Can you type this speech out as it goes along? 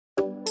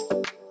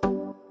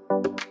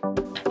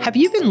Have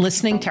you been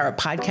listening to our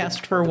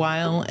podcast for a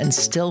while and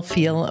still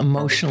feel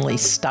emotionally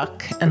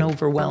stuck and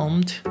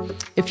overwhelmed?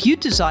 If you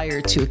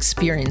desire to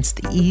experience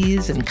the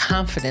ease and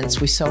confidence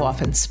we so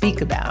often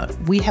speak about,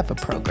 we have a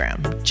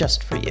program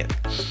just for you.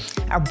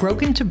 Our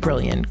Broken to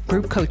Brilliant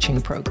group coaching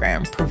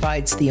program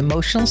provides the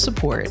emotional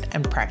support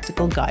and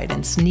practical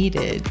guidance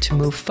needed to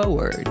move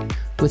forward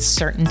with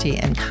certainty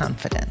and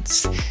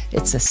confidence.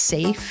 It's a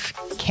safe,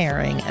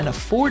 caring, and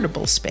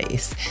affordable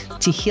space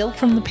to heal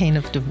from the pain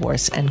of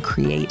divorce and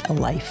create a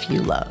life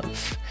you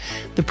love.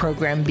 The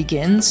program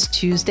begins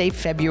Tuesday,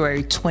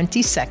 February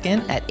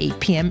 22nd at 8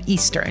 p.m.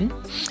 Eastern,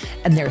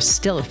 and there's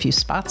still a few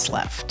spots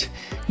left.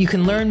 You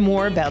can learn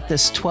more about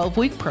this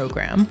 12-week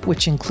program,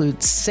 which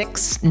includes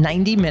 6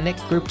 90-minute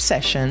group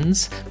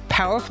sessions,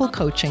 powerful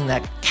coaching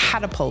that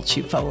catapults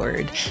you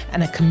forward,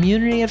 and a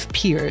community of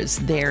peers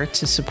there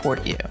to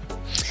support you.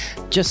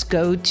 Just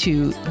go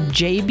to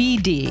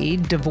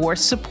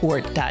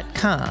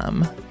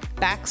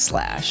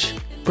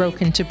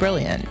jbddivorcesupport.com/Broken to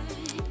Brilliant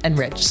and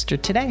register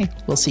today.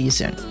 We'll see you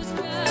soon.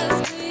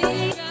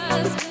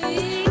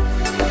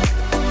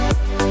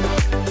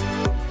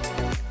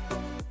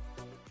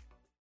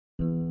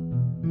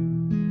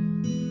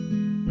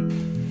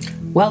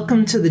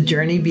 Welcome to the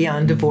Journey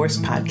Beyond Divorce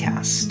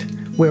podcast,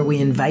 where we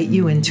invite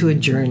you into a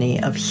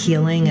journey of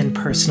healing and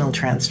personal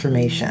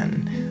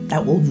transformation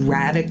that will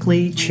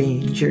radically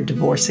change your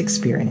divorce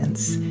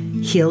experience,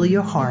 heal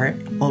your heart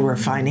while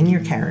refining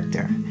your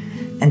character,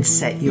 and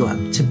set you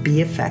up to be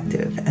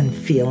effective and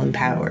feel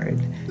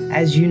empowered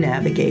as you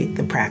navigate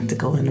the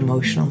practical and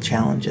emotional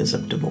challenges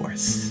of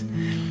divorce.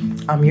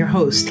 I'm your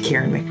host,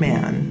 Karen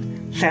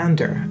McMahon,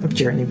 founder of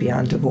Journey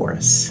Beyond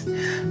Divorce.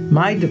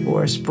 My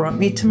divorce brought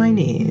me to my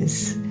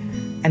knees,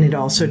 and it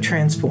also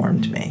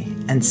transformed me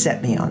and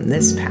set me on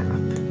this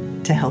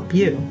path to help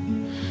you.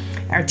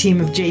 Our team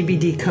of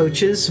JBD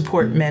coaches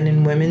support men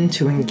and women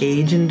to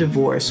engage in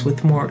divorce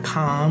with more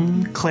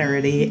calm,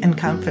 clarity, and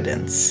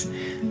confidence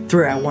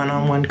through our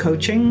one-on-one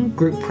coaching,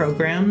 group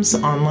programs,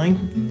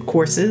 online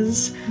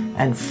courses,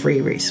 and free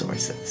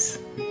resources.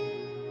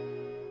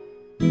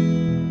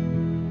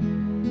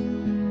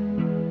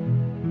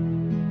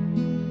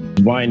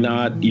 Why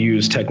not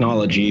use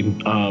technology?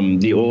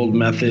 The old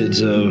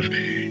methods of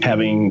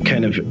having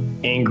kind of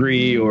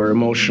angry or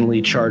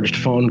emotionally charged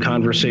phone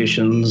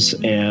conversations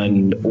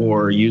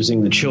or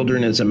using the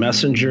children as a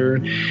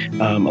messenger.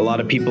 A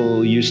lot of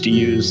people used to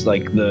use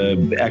like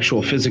the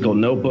actual physical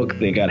notebook.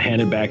 They got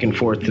handed back and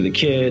forth to the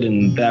kid,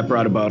 and that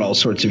brought about all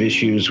sorts of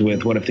issues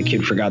with what if the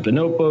kid forgot the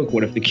notebook?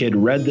 What if the kid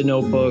read the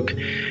notebook?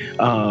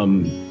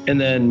 And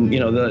then,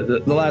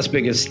 the last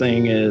biggest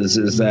thing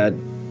is that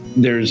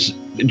there's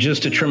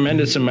just a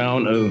tremendous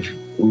amount of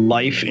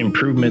life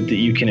improvement that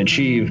you can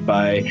achieve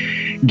by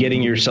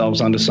getting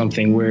yourselves onto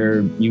something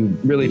where you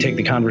really take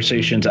the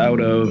conversations out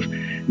of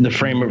the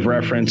frame of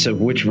reference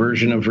of which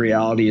version of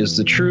reality is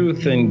the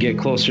truth and get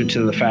closer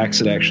to the facts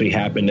that actually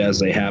happened as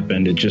they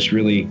happened. It just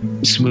really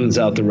smooths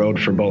out the road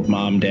for both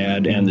mom,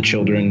 dad, and the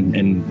children,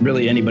 and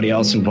really anybody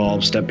else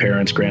involved,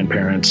 step-parents,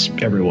 grandparents,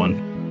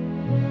 everyone.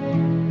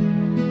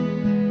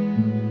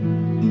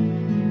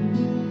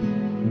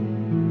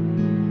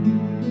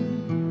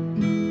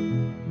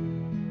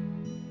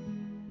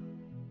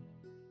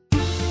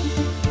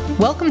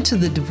 Welcome to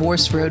the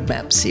Divorce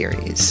Roadmap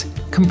series,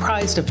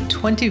 comprised of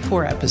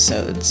 24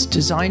 episodes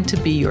designed to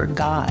be your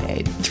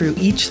guide through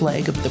each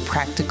leg of the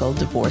practical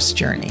divorce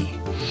journey.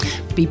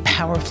 Be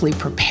powerfully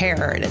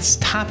prepared as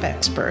top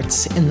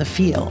experts in the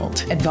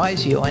field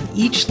advise you on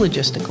each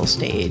logistical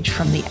stage,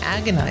 from the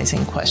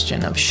agonizing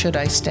question of should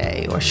I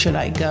stay or should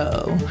I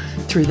go,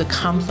 through the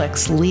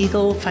complex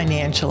legal,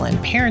 financial, and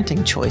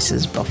parenting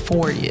choices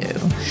before you,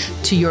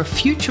 to your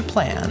future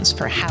plans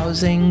for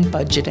housing,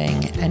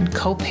 budgeting, and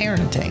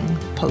co-parenting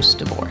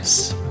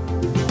post-divorce.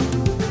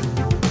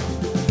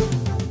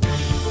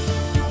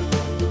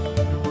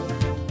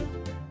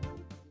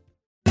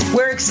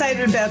 We're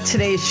excited about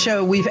today's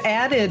show. We've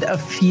added a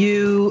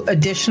few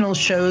additional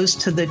shows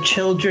to the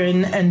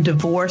children and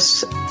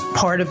divorce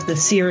part of the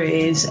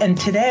series. And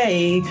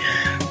today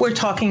we're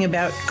talking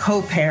about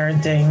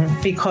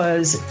co-parenting,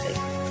 because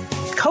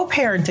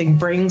co-parenting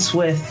brings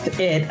with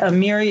it a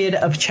myriad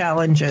of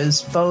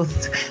challenges,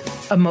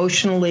 both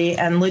emotionally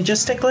and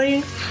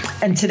logistically.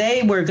 And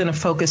today we're going to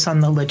focus on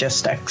the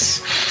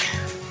logistics.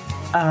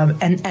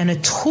 And a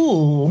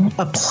tool,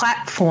 a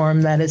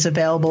platform that is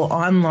available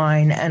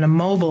online, and a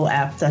mobile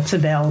app that's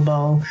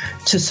available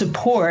to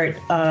support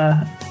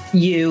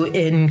you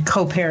in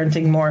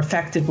co-parenting more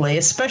effectively,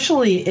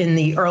 especially in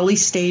the early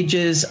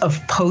stages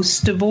of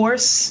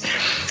post-divorce,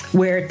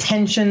 where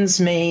tensions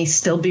may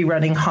still be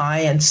running high,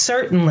 and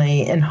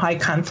certainly in high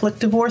conflict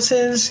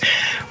divorces.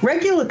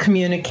 Regular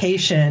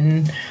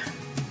communication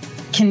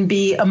can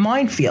be a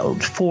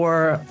minefield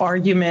for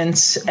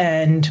arguments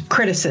and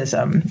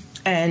criticism.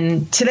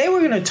 And today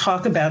we're going to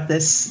talk about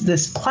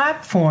this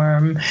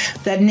platform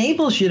that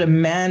enables you to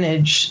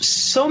manage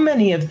so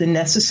many of the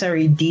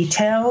necessary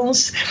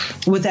details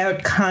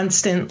without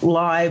constant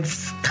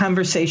live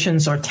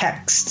conversations or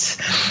texts.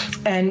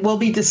 And we'll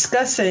be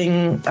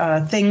discussing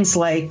things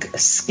like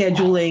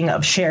scheduling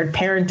of shared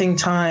parenting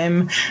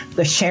time,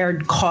 the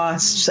shared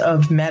costs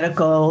of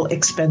medical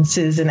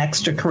expenses and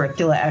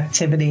extracurricular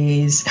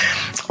activities,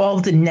 all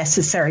the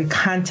necessary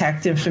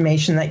contact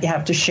information that you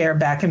have to share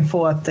back and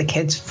forth, the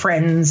kids'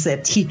 friends,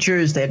 their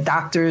teachers, their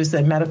doctors,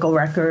 their medical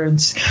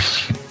records.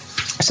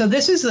 So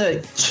this is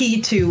the key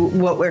to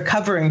what we're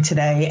covering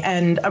today,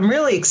 and I'm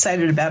really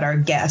excited about our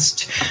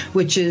guest,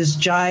 which is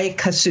Jai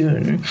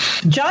Kassoon.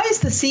 Jai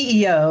is the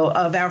CEO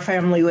of Our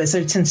Family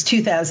Wizard since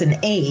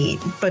 2008,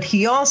 but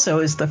he also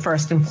is the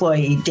first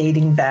employee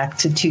dating back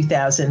to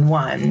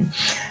 2001.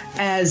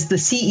 As the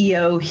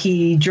CEO,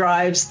 he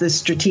drives the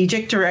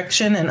strategic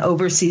direction and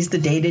oversees the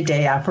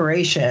day-to-day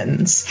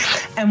operations.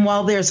 And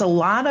while there's a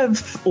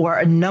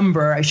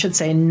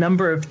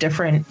number of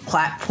different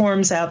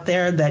platforms out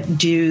there that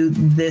do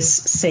this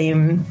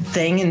same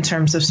thing in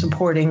terms of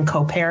supporting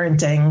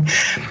co-parenting,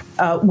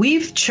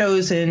 we've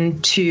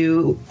chosen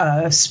to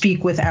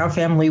speak with Our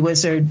Family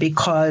Wizard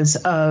because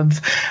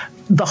of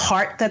the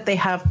heart that they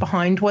have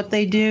behind what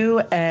they do,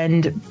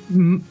 and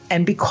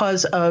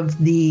because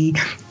of the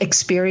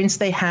experience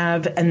they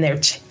have and their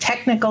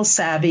technical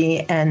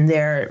savvy and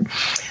their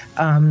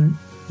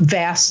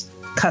vast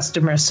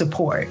customer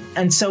support.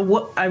 And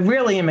so I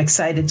really am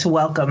excited to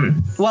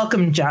welcome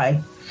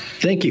Jai.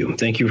 Thank you.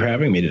 Thank you for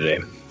having me today.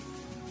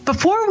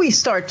 Before we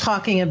start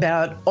talking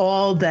about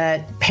all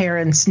that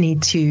parents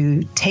need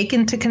to take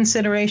into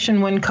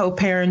consideration when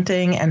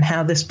co-parenting and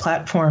how this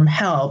platform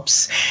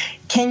helps,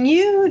 can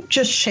you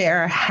just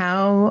share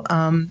how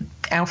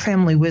Our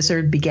Family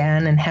Wizard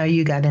began and how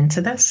you got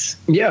into this?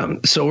 Yeah,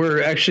 so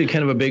we're actually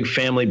kind of a big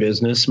family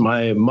business.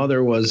 My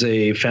mother was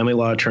a family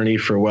law attorney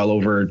for well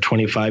over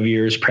 25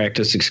 years,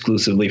 practiced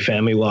exclusively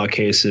family law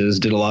cases,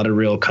 did a lot of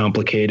real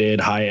complicated,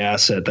 high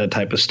asset, that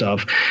type of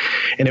stuff.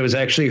 And it was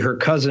actually her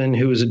cousin,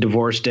 who was a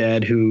divorced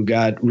dad, who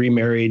got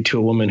remarried to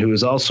a woman who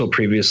was also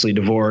previously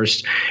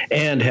divorced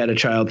and had a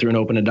child through an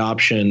open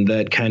adoption,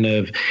 that kind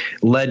of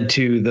led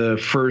to the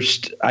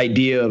first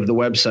idea of the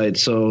website.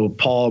 So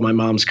Paul, my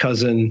mom's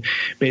cousin,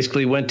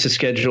 basically went to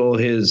schedule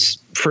his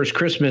first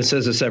Christmas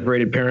as a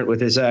separated parent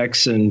with his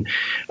ex. And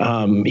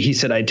he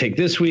said, I'd take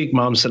this week.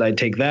 Mom said, I'd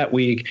take that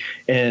week.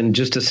 And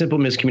just a simple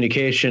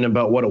miscommunication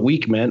about what a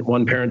week meant.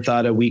 One parent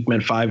thought a week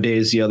meant 5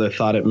 days. The other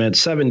thought it meant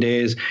 7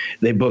 days.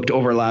 They booked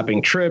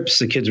overlapping trips.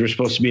 The kids were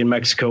supposed to be in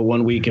Mexico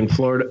 1 week and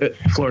Florida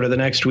the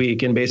next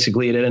week. And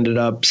basically it ended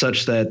up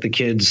such that the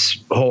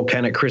kids' whole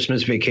kind of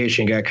Christmas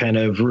vacation got kind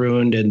of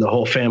ruined, and the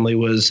whole family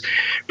was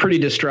pretty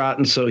distraught.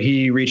 And so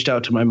he reached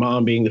out to my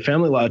mom, being the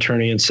family law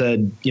attorney, and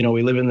said,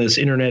 we live in this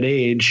internet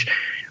age.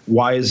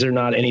 Why is there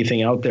not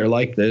anything out there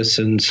like this?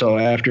 And so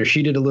after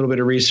she did a little bit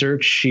of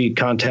research, she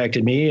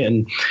contacted me,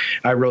 and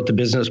I wrote the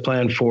business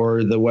plan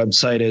for the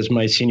website as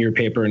my senior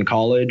paper in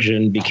college,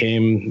 and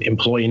became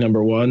employee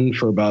number one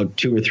for about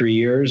 2 or 3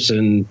 years.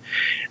 And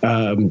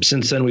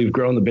since then, we've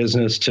grown the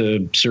business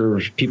to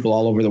serve people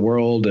all over the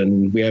world,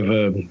 and we have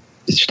a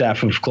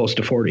staff of close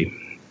to 40.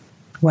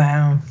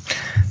 Wow.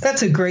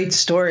 That's a great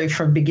story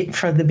for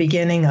the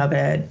beginning of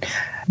it.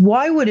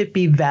 Why would it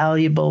be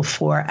valuable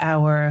for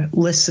our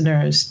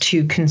listeners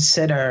to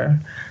consider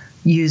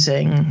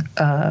using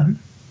a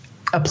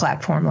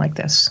platform like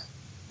this?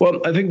 Well,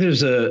 I think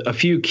there's a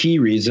few key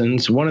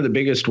reasons. One of the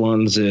biggest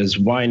ones is,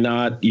 why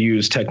not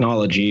use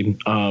technology?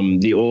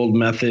 The old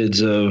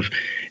methods of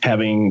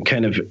having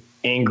kind of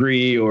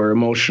angry or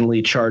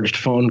emotionally charged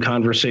phone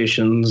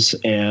conversations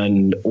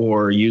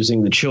or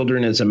using the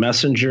children as a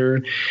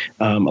messenger.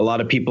 A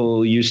lot of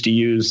people used to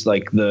use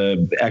like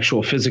the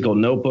actual physical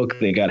notebook.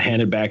 They got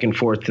handed back and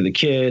forth to the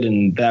kid,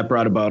 and that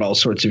brought about all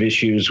sorts of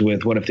issues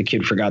with what if the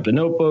kid forgot the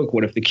notebook?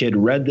 What if the kid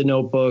read the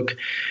notebook?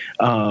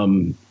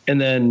 And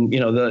then,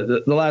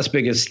 the last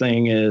biggest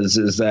thing is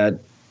that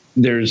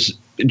there's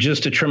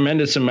just a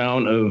tremendous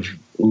amount of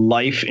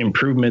life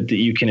improvement that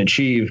you can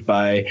achieve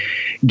by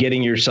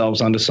getting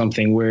yourselves onto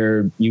something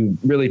where you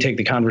really take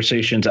the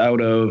conversations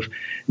out of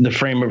the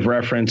frame of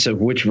reference of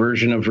which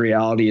version of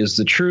reality is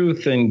the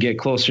truth, and get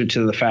closer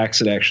to the facts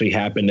that actually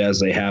happened as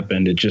they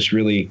happened. It just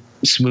really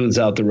smooths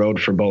out the road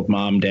for both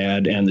mom,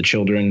 dad, and the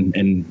children,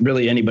 and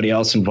really anybody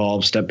else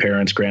involved, step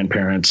parents,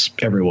 grandparents,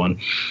 everyone.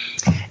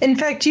 In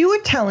fact, you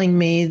were telling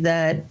me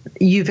that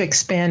you've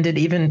expanded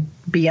even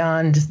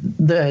beyond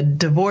the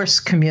divorce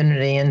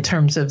community in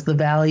terms of the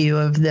value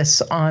of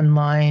this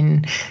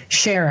online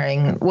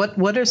sharing.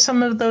 What are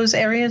some of those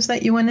areas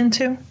that you went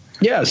into?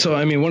 Yeah. So,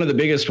 one of the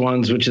biggest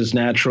ones, which is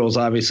natural, is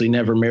obviously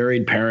never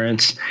married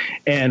parents.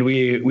 And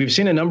we've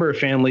seen a number of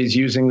families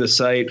using the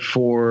site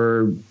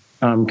for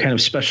kind of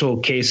special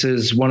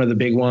cases. One of the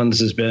big ones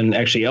has been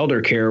actually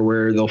elder care,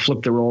 where they'll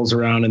flip the roles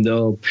around and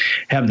they'll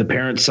have the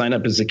parents sign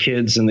up as the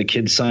kids and the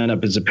kids sign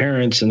up as the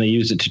parents, and they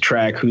use it to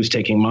track who's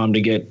taking mom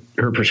to get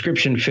her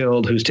prescription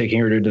filled, who's taking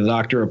her to the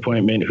doctor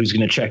appointment, who's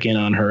going to check in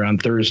on her on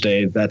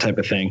Thursday, that type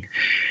of thing.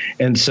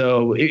 And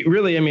so it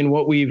really, I mean,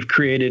 what we've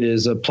created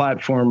is a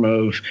platform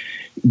of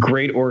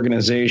great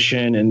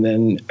organization, and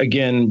then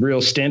again,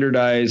 real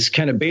standardized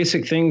kind of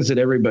basic things that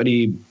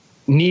everybody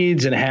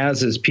needs and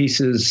has as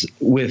pieces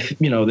with,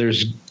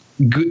 there's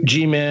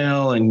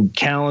Gmail and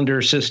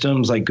calendar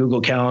systems like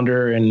Google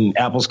Calendar and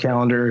Apple's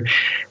Calendar.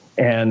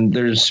 And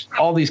there's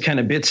all these kind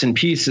of bits and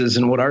pieces.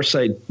 And what our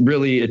site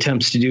really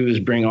attempts to do is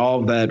bring all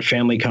of that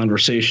family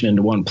conversation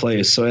into one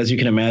place. So as you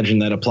can imagine,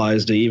 that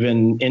applies to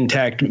even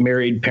intact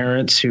married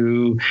parents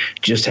who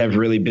just have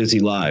really busy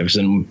lives.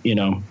 And,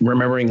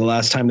 remembering the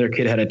last time their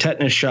kid had a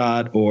tetanus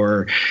shot,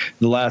 or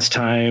the last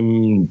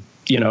time,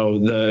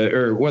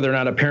 or whether or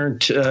not a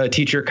parent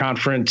teacher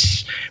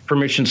conference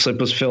permission slip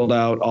was filled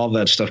out, all of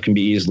that stuff can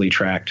be easily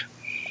tracked.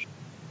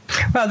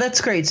 Wow,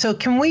 that's great. So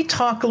can we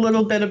talk a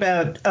little bit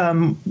about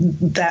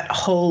that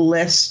whole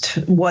list,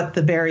 what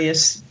the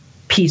various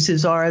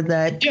pieces are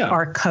that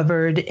are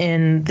covered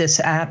in this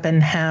app,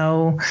 and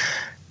how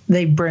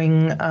they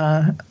bring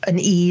an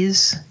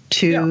ease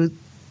to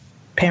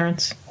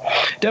parents?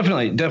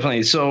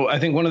 Definitely. So I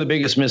think one of the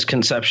biggest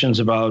misconceptions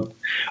about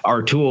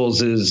our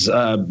tools is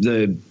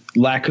the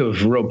lack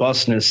of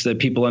robustness that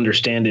people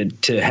understand it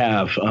to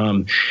have.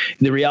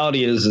 The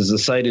reality is the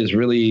site is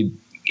really,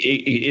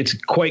 it's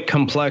quite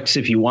complex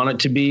if you want it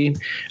to be,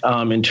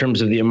 in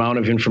terms of the amount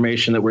of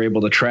information that we're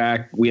able to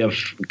track. We have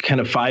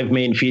kind of 5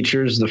 main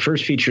features. The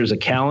first feature is a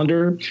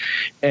calendar.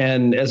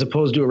 And as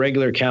opposed to a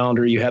regular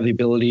calendar, you have the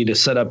ability to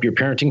set up your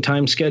parenting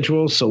time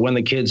schedule. So when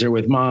the kids are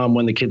with mom,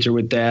 when the kids are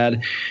with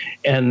dad.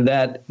 And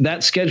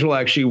that schedule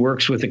actually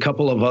works with a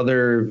couple of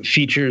other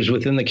features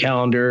within the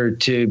calendar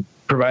to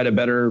provide a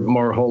better,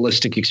 more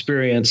holistic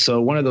experience.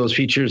 So one of those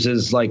features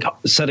is like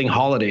setting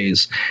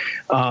holidays.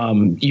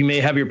 You may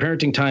have your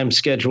parenting time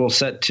schedule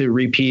set to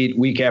repeat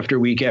week after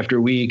week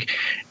after week,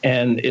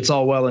 and it's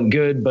all well and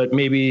good, but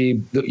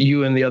maybe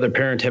you and the other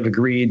parent have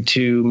agreed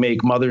to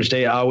make Mother's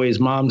Day always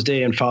Mom's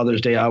Day and Father's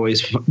Day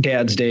always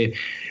Dad's Day.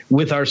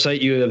 With our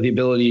site, you have the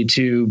ability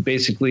to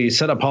basically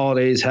set up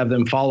holidays, have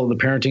them follow the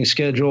parenting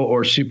schedule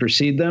or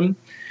supersede them.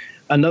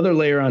 Another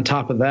layer on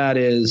top of that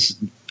is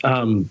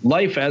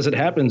life as it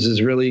happens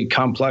is really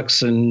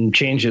complex and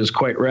changes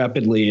quite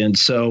rapidly. And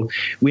so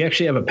we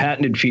actually have a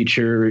patented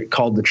feature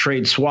called the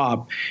trade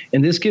swap.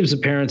 And this gives the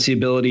parents the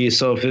ability.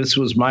 So if this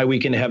was my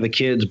weekend to have the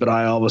kids, but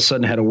I all of a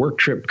sudden had a work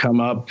trip come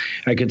up,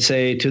 I could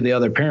say to the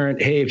other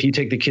parent, hey, if you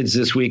take the kids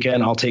this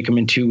weekend, I'll take them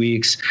in 2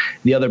 weeks.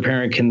 The other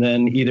parent can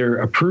then either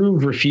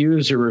approve,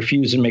 refuse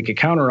and make a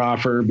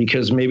counteroffer,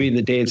 because maybe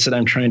the dates that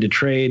I'm trying to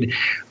trade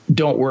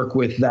don't work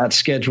with that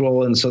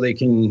schedule. And so they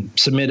can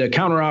submit a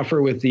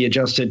counteroffer with the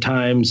adjusted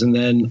times. And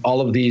then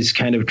all of these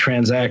kind of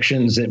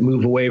transactions that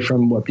move away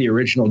from what the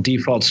original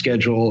default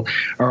schedule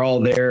are all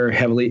there,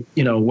 heavily,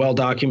 well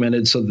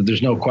documented, so that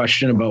there's no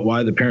question about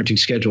why the parenting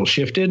schedule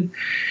shifted.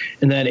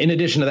 And then in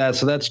addition to that,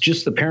 so that's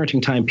just the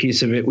parenting time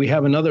piece of it. We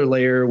have another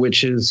layer,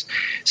 which is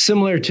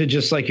similar to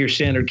just like your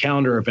standard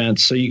calendar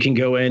events. So you can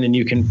go in and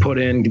you can put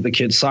in the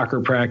kids'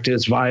 soccer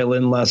practice,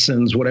 violin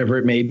lessons, whatever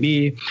it may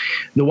be.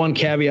 The one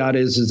caveat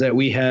is that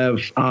we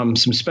have some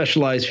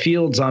specialized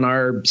fields on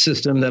our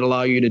system that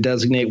allow you to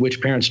designate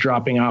which parent's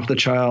dropping off the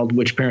child,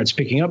 which parent's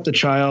picking up the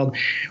child,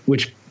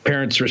 which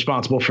parents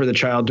responsible for the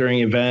child during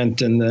the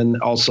event, and then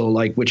also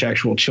like which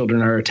actual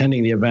children are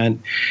attending the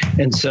event.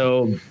 And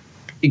so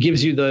it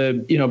gives you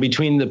the,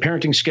 between the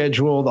parenting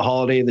schedule, the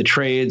holiday, the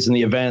trades, and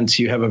the events,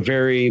 you have a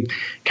very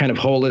kind of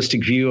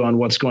holistic view on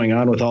what's going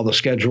on with all the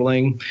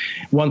scheduling.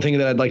 One thing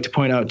that I'd like to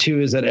point out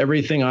too is that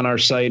everything on our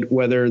site,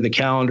 whether the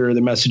calendar, the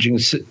messaging,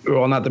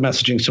 well, not the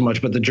messaging so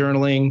much, but the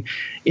journaling,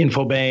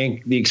 info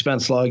bank, the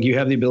expense log, you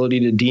have the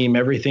ability to deem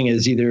everything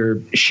as either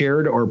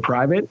shared or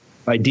private.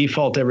 By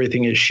default,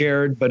 everything is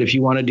shared, but if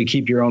you wanted to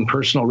keep your own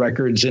personal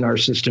records in our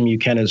system, you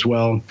can as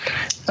well.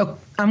 Oh,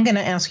 I'm going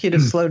to ask you to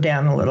slow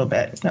down a little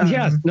bit.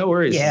 Yeah, no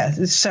worries. Yeah.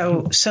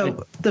 So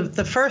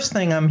the first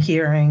thing I'm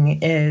hearing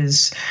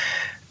is,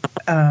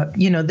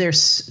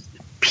 there's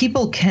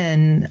people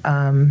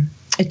can.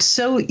 It's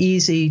so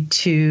easy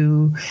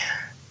to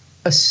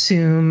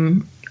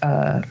assume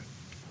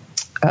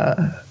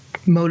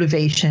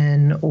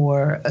motivation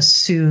or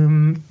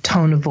assume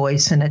tone of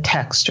voice in a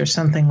text or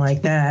something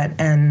like that.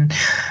 And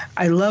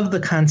I love the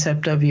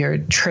concept of your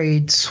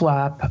trade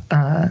swap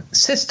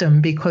system,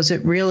 because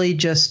it really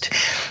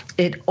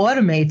it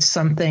automates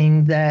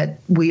something that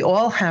we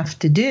all have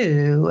to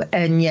do,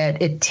 and yet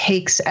it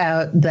takes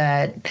out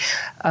that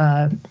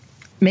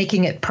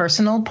making it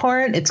personal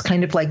part. It's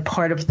kind of like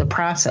part of the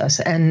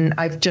process. And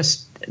I've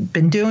just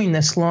been doing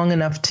this long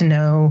enough to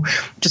know.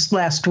 Just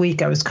last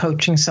week, I was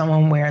coaching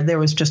someone where there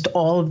was just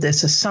all of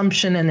this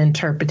assumption and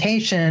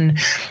interpretation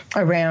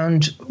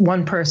around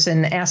one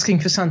person asking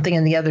for something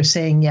and the other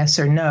saying yes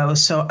or no.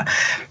 So,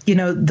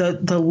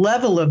 the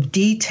level of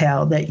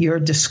detail that you're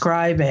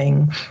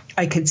describing,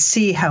 I could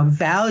see how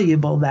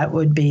valuable that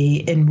would be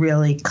in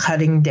really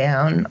cutting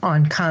down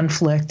on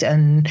conflict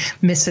and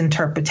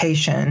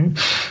misinterpretation.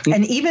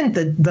 And even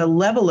the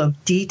level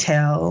of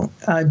detail,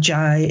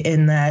 Jai,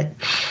 in that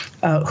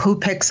who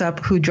picks up,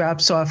 who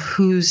drops off,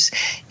 who's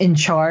in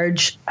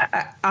charge.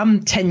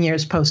 I'm 10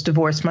 years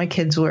post-divorce. My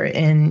kids were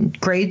in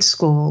grade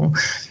school.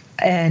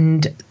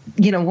 And,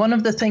 one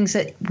of the things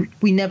that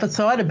we never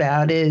thought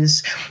about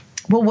is,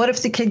 well, what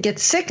if the kid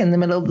gets sick in the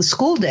middle of the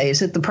school day?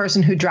 Is it the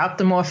person who dropped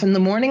them off in the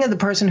morning or the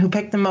person who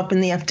picked them up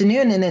in the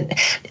afternoon? And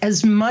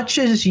as much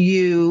as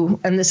you,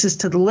 and this is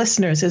to the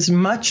listeners, as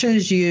much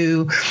as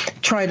you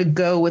try to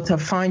go with a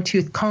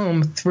fine-tooth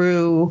comb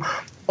through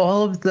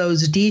all of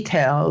those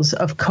details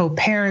of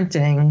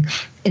co-parenting,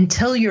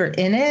 until you're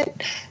in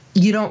it,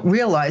 you don't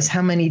realize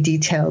how many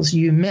details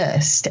you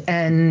missed.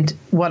 And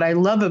what I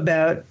love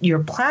about your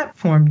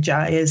platform,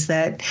 Jai, is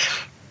that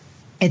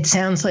it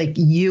sounds like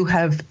you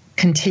have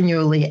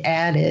continually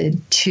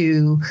added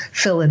to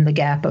fill in the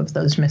gap of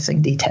those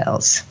missing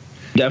details.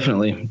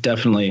 Definitely.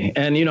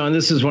 And, and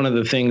this is one of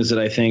the things that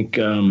I think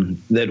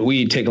that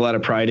we take a lot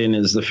of pride in,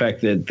 is the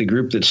fact that the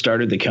group that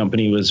started the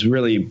company was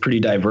really pretty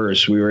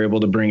diverse. We were able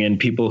to bring in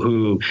people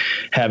who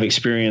have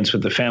experience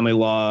with the family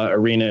law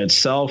arena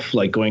itself,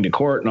 like going to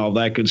court and all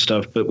that good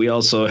stuff. But we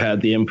also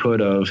had the input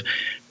of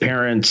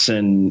parents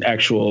and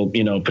actual,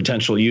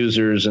 potential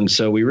users. And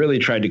so we really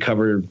tried to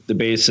cover the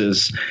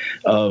basis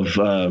of,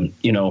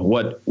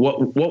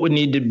 what would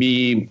need to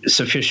be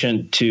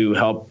sufficient to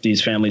help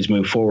these families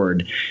move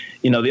forward.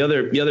 The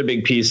other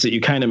big piece that you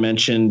kind of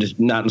mentioned,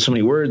 not in so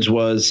many words,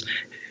 was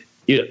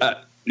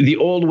the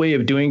old way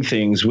of doing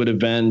things would have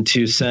been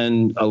to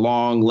send a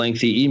long,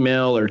 lengthy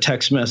email or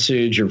text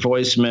message or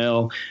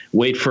voicemail,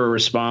 wait for a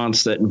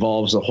response that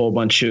involves a whole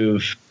bunch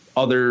of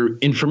other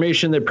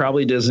information that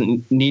probably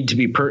doesn't need to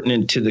be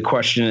pertinent to the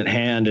question at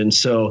hand. And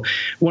so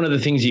one of the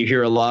things you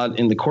hear a lot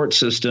in the court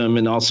system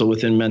and also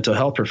within mental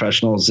health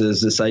professionals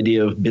is this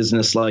idea of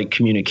business-like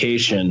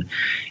communication.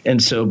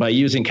 And so by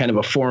using kind of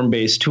a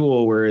form-based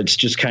tool where it's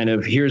just kind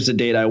of, here's the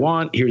date I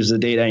want, here's the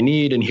date I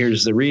need, and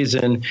here's the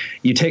reason,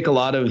 you take a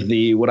lot of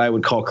the, what I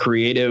would call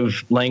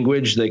creative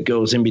language that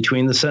goes in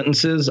between the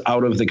sentences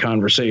out of the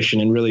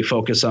conversation and really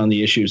focus on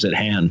the issues at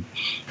hand.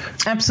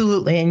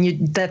 Absolutely.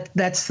 And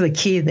that's the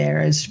key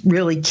there, is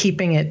really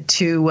keeping it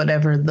to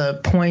whatever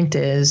the point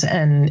is.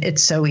 And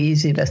it's so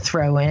easy to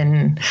throw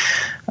in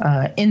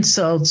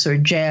insults or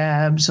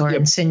jabs or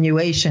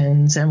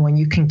insinuations. And when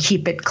you can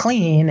keep it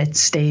clean, it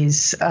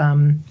stays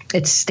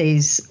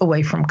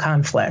away from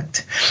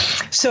conflict.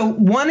 So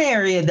one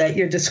area that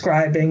you're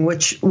describing,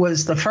 which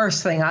was the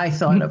first thing I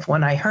thought of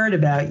when I heard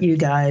about you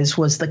guys,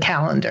 was the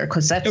calendar,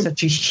 because that's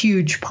such a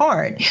huge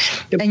part.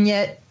 And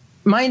yet,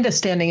 my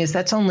understanding is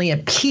that's only a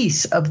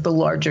piece of the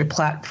larger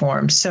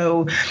platform.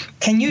 So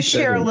can you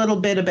share a little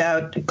bit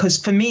about, because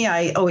for me,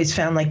 I always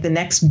found like the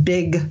next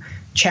big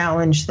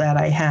challenge that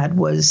I had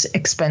was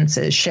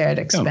expenses, shared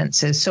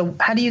expenses. So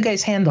how do you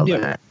guys handle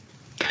that?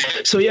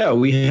 So,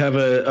 we have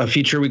a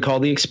feature we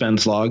call the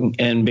expense log,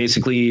 and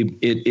basically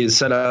it is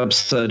set up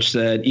such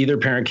that either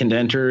parent can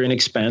enter an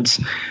expense.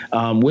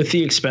 With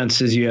the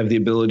expenses, you have the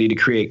ability to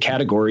create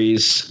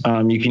categories.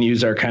 You can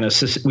use our kind of,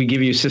 we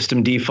give you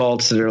system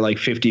defaults that are like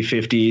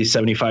 50-50,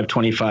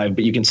 75-25,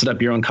 but you can set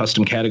up your own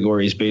custom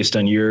categories based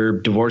on your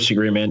divorce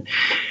agreement.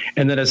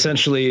 And then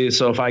essentially,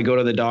 so if I go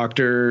to the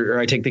doctor or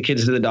I take the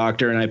kids to the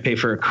doctor and I pay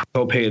for a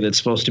copay that's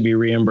supposed to be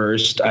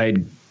reimbursed,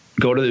 I'd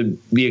go to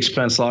the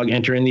expense log,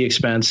 enter in the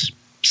expense,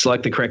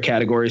 select the correct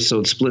category so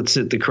it splits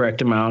it the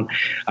correct amount.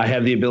 I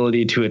have the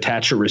ability to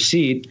attach a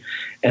receipt,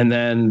 and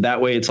then that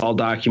way it's all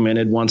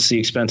documented. Once the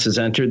expense is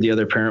entered, the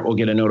other parent will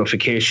get a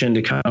notification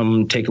to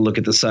come take a look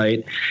at the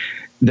site.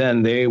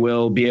 Then they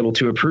will be able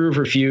to approve,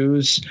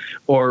 refuse,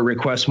 or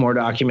request more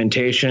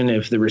documentation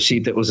if the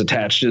receipt that was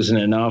attached isn't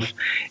enough.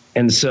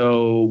 And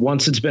so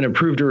once it's been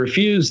approved or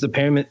refused, the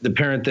parent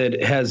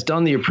that has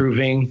done the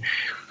approving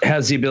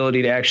has the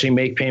ability to actually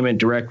make payment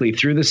directly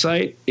through the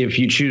site. If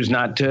you choose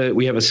not to,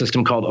 we have a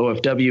system called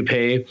OFW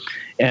Pay.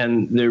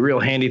 And the real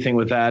handy thing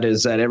with that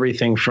is that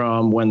everything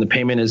from when the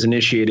payment is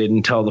initiated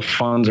until the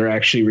funds are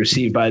actually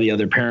received by the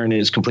other parent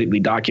is completely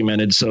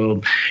documented.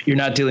 So you're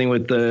not dealing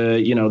with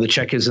the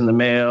check is in the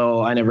mail,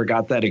 I never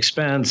got that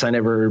expense,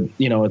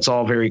 it's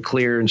all very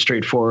clear and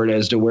straightforward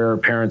as to where our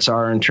parents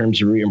are in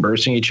terms of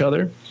reimbursing each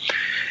other.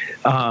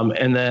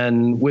 And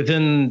then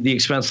within the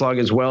expense log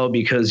as well,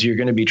 because you're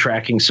going to be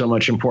tracking so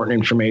much important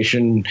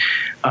information,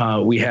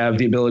 we have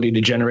the ability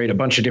to generate a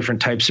bunch of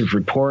different types of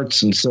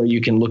reports. And so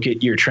you can look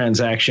at your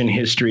transaction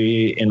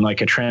history in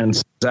like a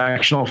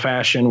transactional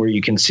fashion where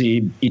you can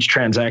see each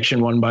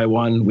transaction one by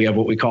one. We have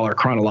what we call our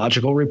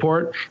chronological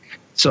report.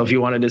 So if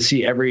you wanted to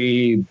see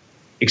every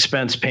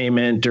expense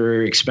payment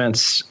or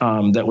expense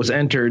that was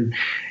entered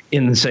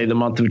in, say, the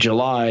month of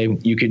July,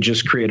 you could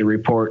just create a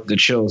report that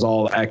shows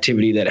all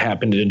activity that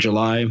happened in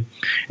July.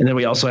 And then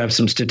we also have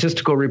some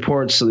statistical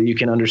reports so that you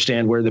can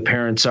understand where the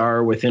parents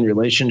are within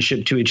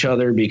relationship to each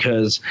other,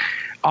 because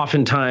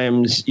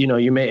oftentimes,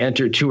 you may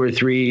enter 2 or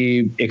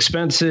 3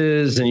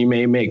 expenses and you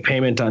may make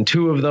payment on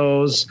 2 of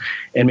those,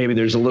 and maybe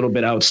there's a little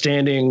bit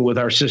outstanding. With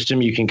our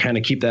system, you can kind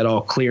of keep that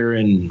all clear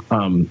and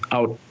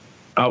out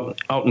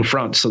in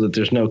front so that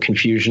there's no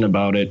confusion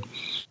about it.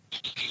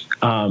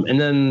 And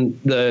then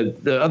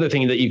the other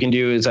thing that you can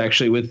do is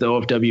actually with the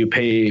OFW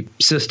Pay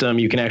system,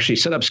 you can actually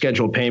set up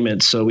scheduled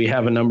payments. So we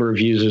have a number of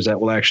users that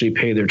will actually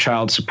pay their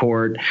child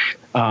support,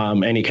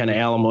 any kind of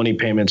alimony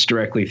payments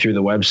directly through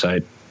the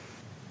website.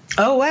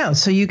 Oh, wow.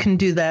 So you can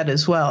do that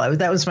as well.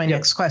 That was my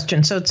next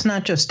question. So it's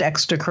not just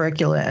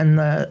extracurricular and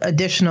the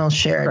additional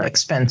shared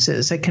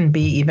expenses. It can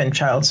be even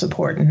child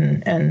support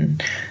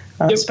and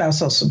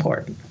spousal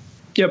support.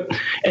 Yep.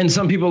 And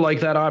some people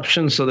like that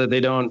option so that they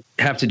don't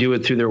have to do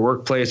it through their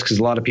workplace, because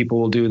a lot of people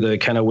will do the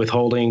kind of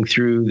withholding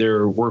through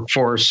their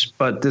workforce.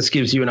 But this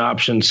gives you an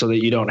option so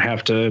that you don't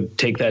have to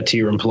take that to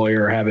your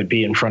employer or have it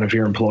be in front of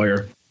your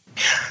employer.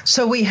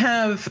 So we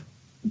have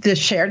the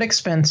shared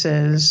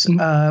expenses,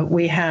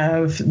 we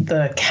have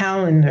the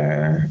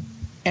calendar,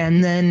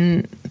 and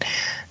then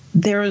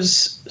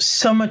there's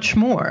so much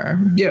more.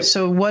 Yeah.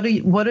 So what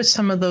are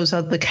some of those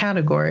other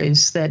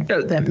categories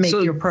that make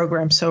your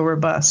program so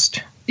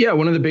robust? Yeah,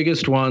 one of the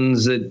biggest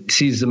ones that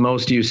sees the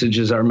most usage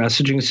is our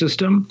messaging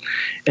system.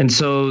 And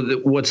so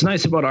what's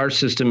nice about our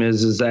system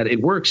is that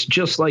it works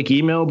just like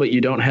email, but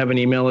you don't have an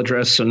email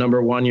address. So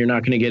number one, you're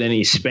not going to get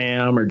any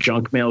spam or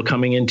junk mail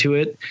coming into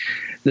it.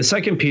 The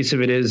second piece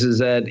of it is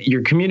that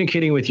you're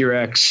communicating with your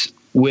ex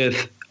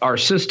with our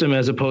system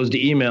as opposed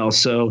to email.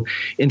 So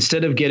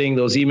instead of getting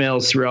those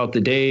emails throughout the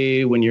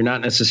day when you're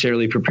not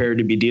necessarily prepared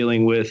to be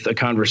dealing with a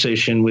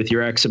conversation with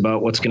your ex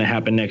about what's going to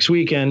happen next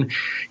weekend,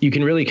 you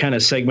can really kind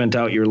of segment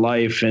out your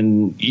life,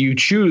 and you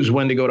choose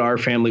when to go to Our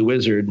Family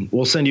Wizard.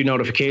 We'll send you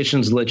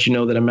notifications to let you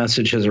know that a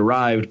message has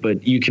arrived,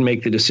 but you can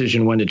make the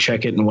decision when to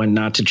check it and when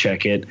not to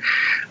check it.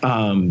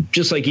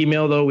 Just like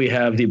email, though, we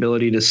have the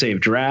ability to save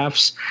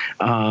drafts.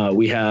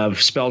 We have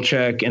spell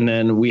check, and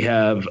then we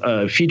have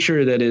a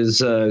feature that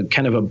is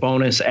kind of a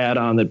bonus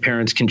add-on that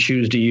parents can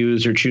choose to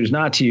use or choose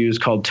not to use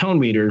called Tone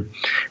Meter.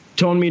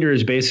 Tone Meter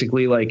is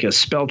basically like a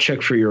spell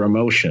check for your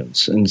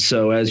emotions. And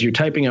so as you're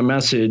typing a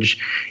message,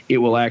 it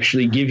will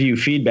actually give you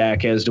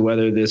feedback as to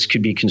whether this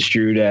could be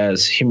construed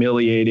as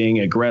humiliating,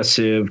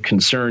 aggressive,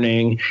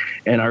 concerning.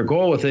 And our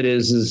goal with it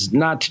is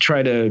not to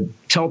try to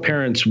tell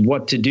parents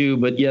what to do,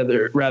 but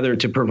rather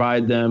to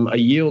provide them a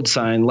yield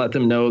sign, let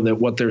them know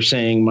that what they're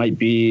saying might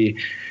be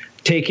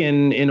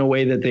taken in a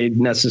way that they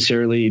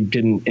necessarily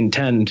didn't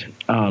intend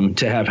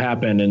to have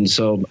happen. And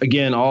so,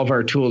 again, all of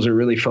our tools are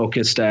really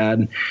focused at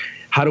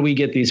how do we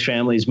get these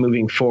families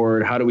moving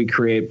forward? How do we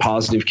create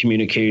positive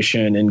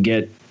communication and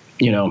get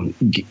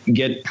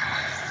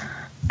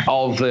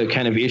all of the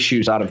kind of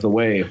issues out of the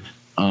way?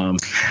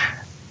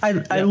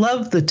 I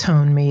love the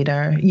Tone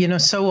Meter.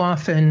 So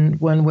often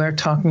when we're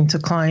talking to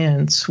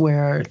clients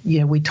where,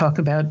 we talk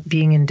about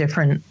being in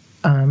different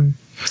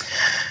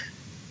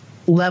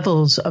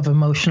levels of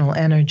emotional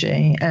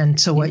energy. And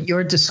so what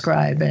you're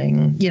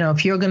describing,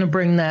 if you're going to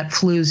bring that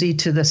floozy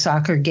to the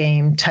soccer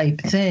game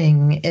type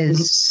thing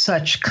is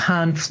such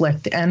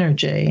conflict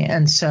energy.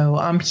 And so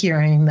I'm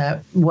hearing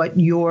that what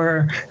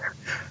your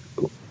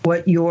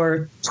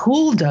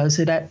tool does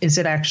is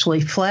it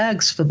actually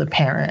flags for the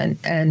parent.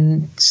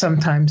 And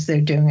sometimes they're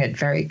doing it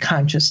very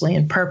consciously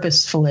and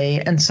purposefully.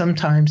 And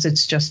sometimes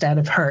it's just out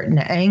of hurt and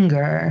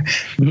anger.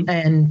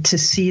 And to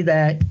see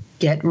that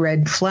get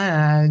red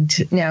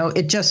flagged. Now,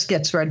 it just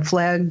gets red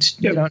flagged.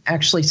 Yep. You don't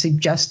actually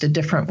suggest a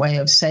different way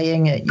of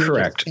saying it. You're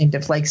correct. Just kind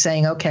of like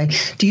saying, okay,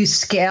 do you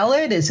scale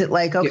it? Is it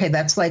like, okay,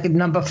 that's like a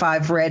number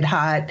 5 red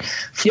hot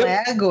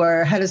flag,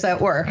 or how does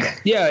that work?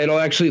 Yeah, it'll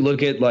actually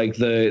look at like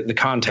the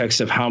context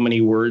of how many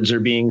words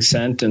are being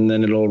sent, and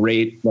then it'll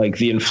rate like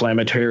the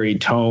inflammatory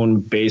tone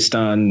based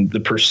on the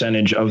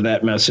percentage of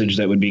that message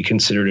that would be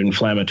considered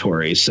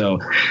inflammatory.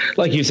 So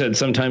like you said,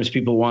 sometimes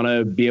people want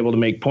to be able to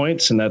make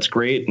points, and that's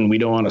great. And we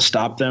don't want to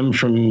stop them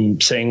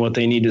from saying what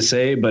they need to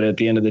say. But at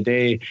the end of the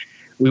day,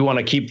 we want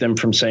to keep them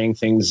from saying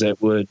things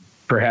that would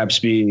perhaps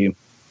be,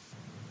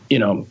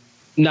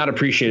 not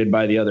appreciated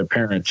by the other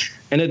parents.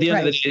 And at the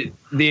end of the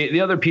day, the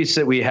other piece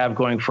that we have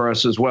going for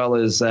us as well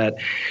is that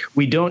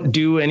we don't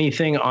do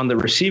anything on the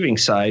receiving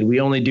side. We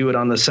only do it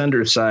on the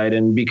sender side.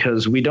 And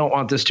because we don't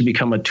want this to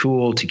become a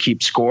tool to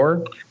keep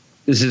score,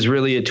 this is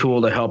really a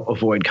tool to help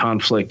avoid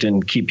conflict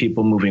and keep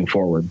people moving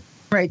forward.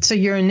 Right. So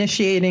you're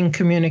initiating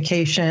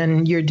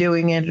communication. You're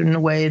doing it in a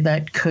way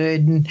that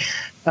could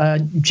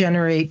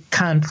generate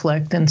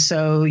conflict. And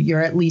so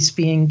you're at least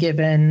being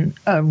given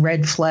a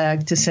red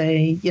flag to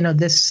say,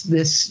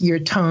 your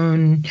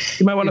tone.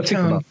 You might want to think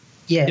about.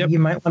 Yeah, you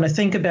might want to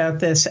think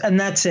about this. And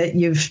that's it.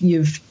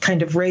 You've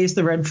kind of raised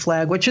the red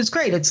flag, which is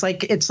great. It's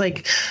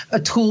like a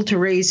tool to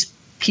raise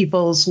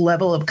people's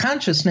level of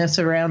consciousness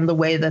around the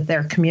way that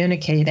they're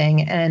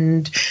communicating.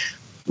 And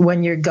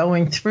when you're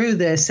going through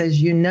this,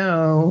 as you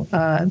know,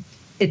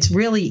 it's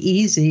really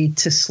easy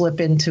to slip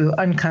into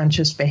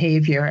unconscious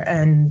behavior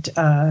and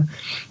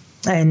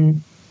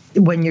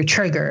when you're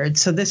triggered.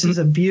 So this is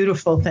a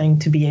beautiful thing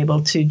to be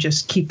able to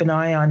just keep an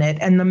eye on it.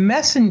 And the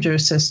messenger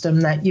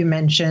system that you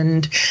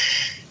mentioned,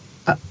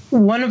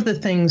 one of the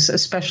things,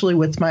 especially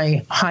with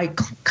my high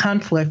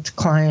conflict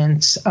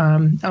clients,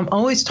 I'm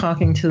always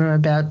talking to them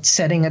about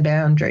setting a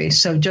boundary.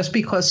 So just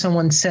because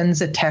someone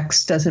sends a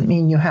text doesn't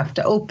mean you have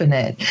to open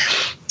it.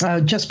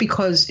 Just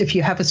because if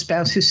you have a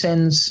spouse who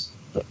sends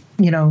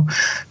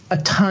a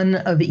ton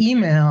of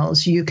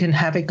emails, you can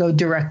have it go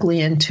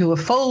directly into a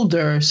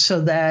folder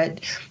so that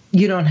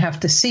you don't have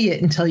to see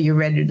it until you're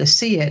ready to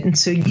see it. And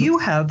so you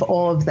have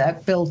all of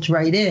that built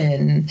right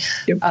in.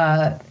 Yep.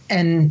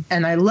 And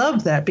I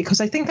love that, because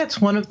I think that's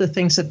one of the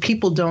things that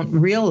people don't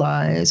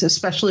realize,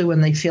 especially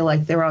when they feel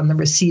like they're on the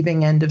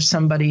receiving end of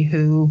somebody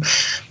who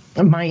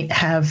might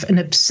have an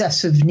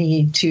obsessive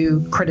need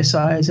to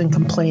criticize and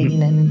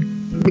complain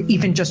and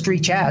even just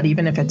reach out,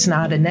 even if it's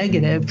not a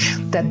negative,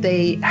 that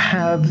they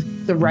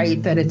have the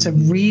right, that it's a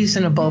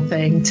reasonable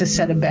thing to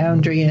set a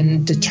boundary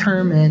and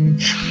determine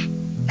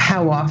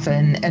how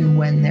often and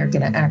when they're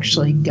going to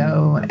actually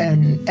go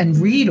and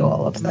read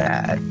all of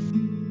that.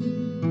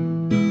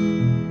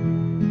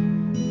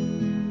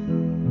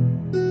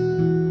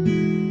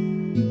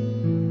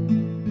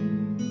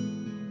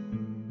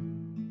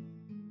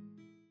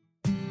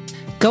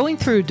 Going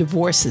through a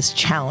divorce is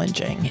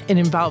challenging. It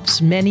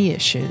involves many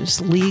issues,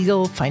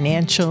 legal,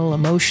 financial,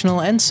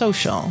 emotional, and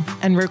social,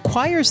 and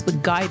requires the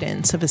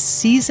guidance of a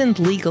seasoned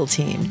legal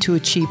team to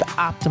achieve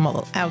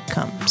optimal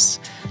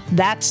outcomes.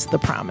 That's the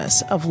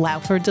promise of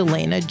Laufer,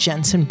 Delana,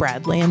 Jensen,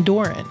 Bradley, and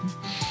Doran.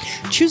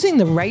 Choosing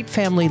the right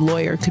family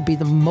lawyer could be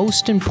the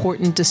most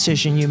important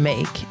decision you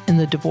make in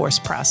the divorce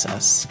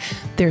process.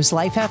 There's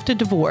life after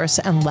divorce,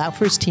 and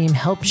Laufer's team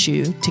helps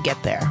you to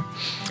get there.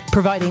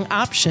 Providing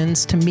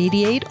options to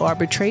mediate,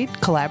 arbitrate,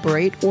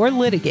 collaborate, or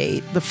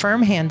litigate, the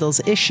firm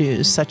handles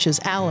issues such as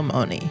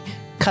alimony,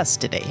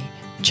 custody,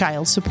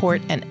 child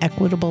support, and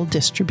equitable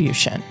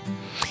distribution.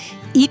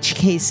 Each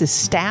case is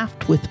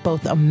staffed with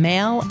both a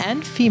male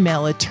and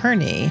female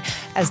attorney,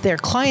 as their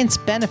clients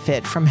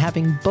benefit from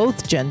having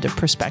both gender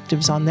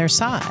perspectives on their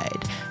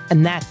side,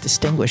 and that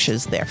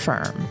distinguishes their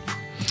firm.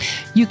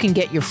 You can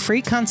get your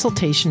free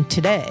consultation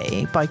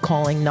today by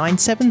calling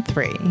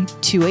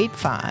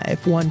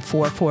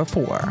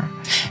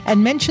 973-285-1444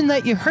 and mention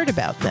that you heard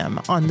about them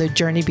on the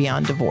Journey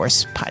Beyond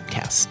Divorce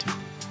podcast.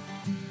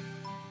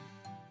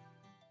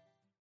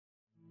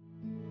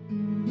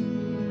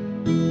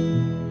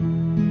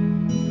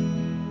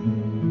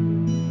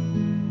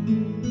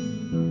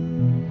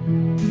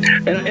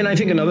 And I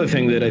think another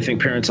thing that I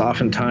think parents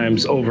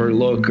oftentimes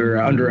overlook or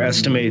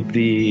underestimate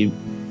the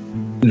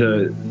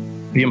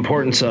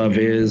importance of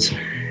is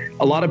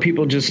a lot of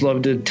people just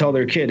love to tell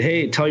their kid,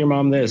 hey, tell your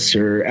mom this,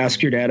 or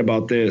ask your dad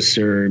about this,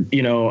 or,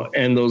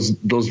 and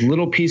those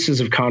little pieces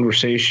of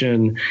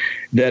conversation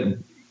that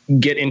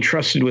get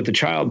entrusted with the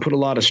child put a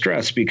lot of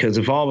stress, because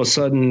if all of a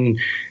sudden,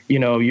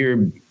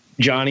 you're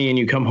Johnny and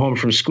you come home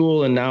from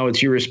school and now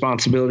it's your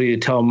responsibility to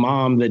tell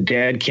mom that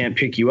dad can't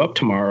pick you up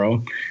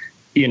tomorrow,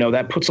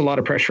 that puts a lot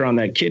of pressure on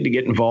that kid to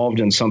get involved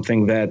in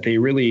something that they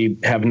really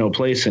have no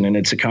place in. And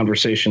it's a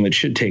conversation that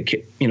should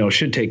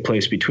take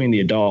place between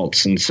the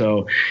adults. And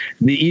so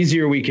the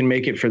easier we can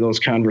make it for those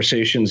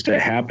conversations to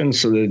happen,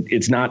 so that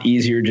it's not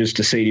easier just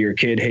to say to your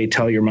kid, hey,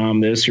 tell your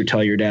mom this or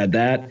tell your dad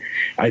that,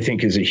 I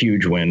think is a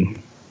huge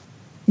win.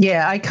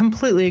 Yeah, I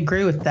completely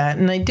agree with that.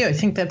 And I do. I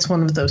think that's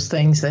one of those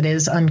things that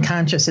is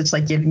unconscious. It's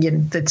like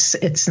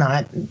it's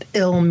not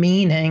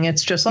ill-meaning.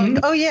 It's just like,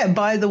 oh, yeah,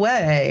 by the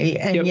way.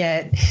 And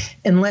yet,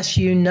 unless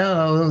you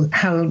know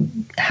how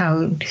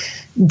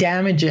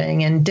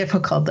damaging and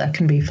difficult that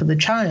can be for the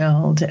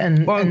child.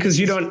 Because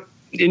you don't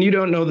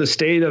know the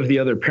state of the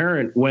other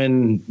parent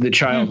when the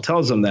child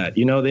tells them that.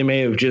 They may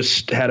have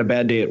just had a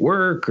bad day at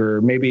work,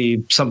 or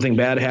maybe something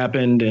bad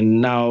happened,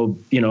 and now,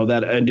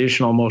 that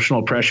additional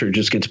emotional pressure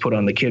just gets put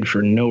on the kid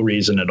for no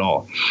reason at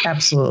all.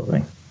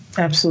 Absolutely.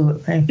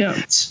 Yeah.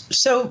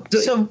 So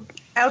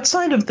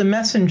outside of the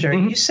messenger,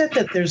 you said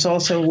that there's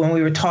also, when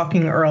we were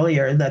talking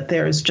earlier, that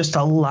there's just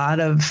a lot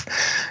of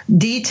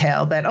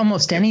detail that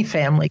almost any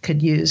family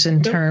could use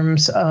in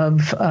terms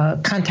of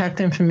contact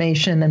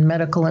information and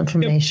medical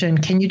information.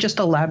 Can you just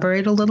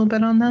elaborate a little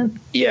bit on that?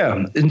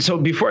 Yeah. And so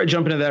before I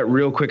jump into that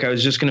real quick, I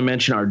was just going to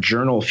mention our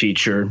journal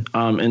feature.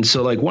 And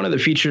so one of the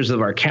features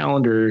of our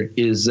calendar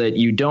is that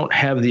you don't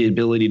have the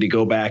ability to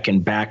go back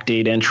and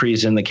backdate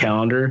entries in the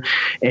calendar,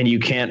 and you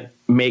can't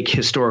make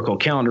historical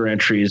calendar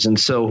entries. And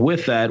so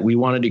with that, we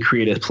wanted to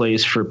create a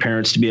place for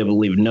parents to be able to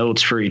leave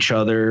notes for each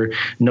other,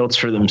 notes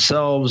for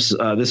themselves.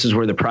 This is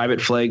where the private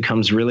flag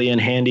comes really in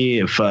handy.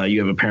 If you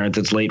have a parent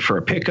that's late for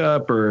a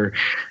pickup, or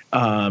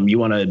you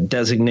want to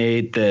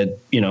designate that,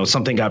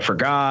 something got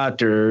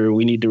forgot or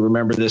we need to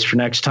remember this for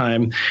next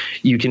time,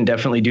 you can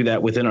definitely do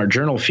that within our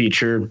journal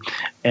feature.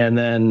 And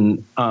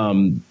then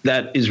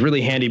that is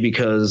really handy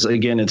because,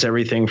 again, it's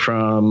everything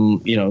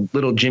from,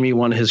 little Jimmy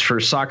won his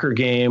first soccer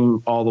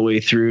game all the way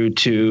through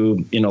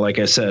to, like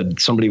I said,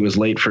 somebody was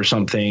late for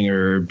something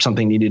or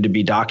something needed to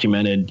be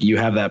documented. You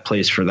have that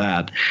place for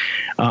that.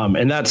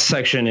 And that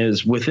section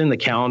is within the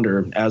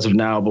calendar as of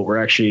now, but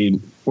we're actually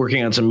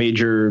working on some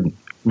major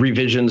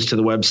revisions to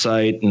the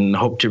website and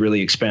hope to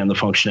really expand the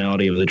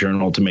functionality of the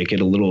journal to make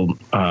it a little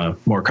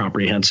more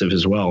comprehensive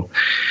as well.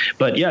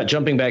 But yeah,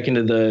 jumping back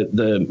into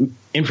the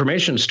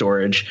information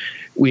storage,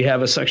 we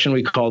have a section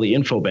we call the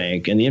info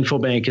bank, and the info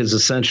bank is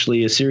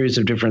essentially a series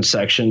of different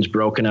sections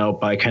broken out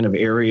by kind of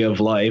area of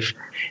life.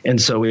 And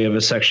so we have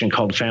a section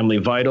called Family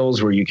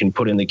Vitals where you can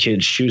put in the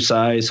kid's shoe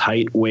size,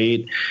 height,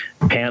 weight,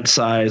 pant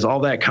size, all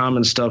that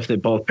common stuff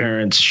that both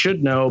parents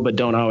should know but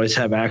don't always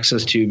have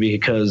access to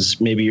because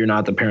maybe you're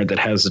not the parent that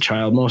has the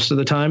child most of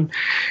the time.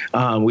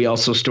 We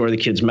also store the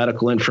kid's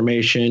medical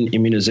information,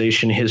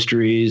 immunization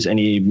histories,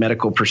 any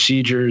medical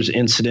procedures,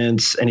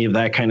 incidents, any of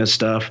that kind of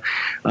stuff.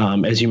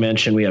 As you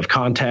mentioned, we have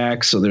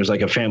contacts. So there's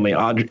like a family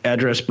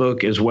address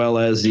book, as well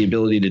as the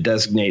ability to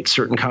designate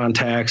certain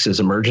contacts as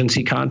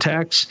emergency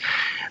contacts.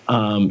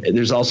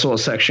 There's also a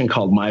section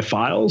called My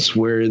Files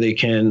where it's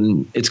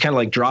kind of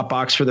like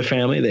Dropbox for the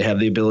family. They have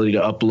the ability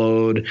to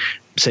upload,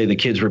 say, the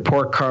kids'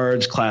 report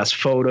cards, class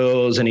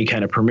photos, any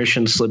kind of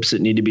permission slips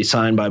that need to be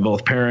signed by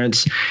both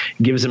parents.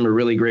 It gives them a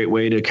really great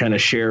way to kind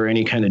of share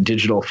any kind of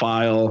digital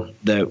file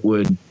that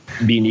would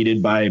be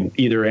needed by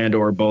either and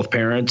or both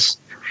parents.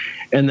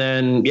 And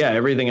then,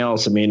 everything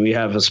else. I mean, we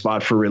have a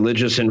spot for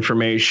religious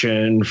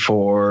information,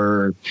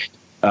 for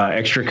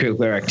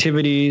extracurricular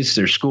activities,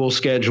 their school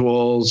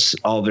schedules,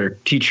 all their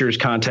teachers'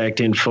 contact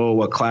info,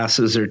 what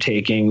classes they're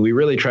taking. We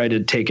really try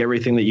to take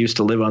everything that used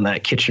to live on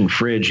that kitchen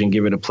fridge and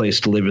give it a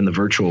place to live in the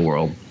virtual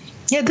world.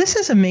 Yeah, this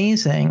is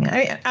amazing.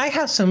 I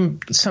have some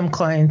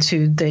clients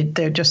who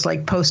they're just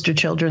like poster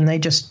children. They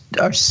just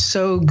are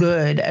so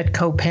good at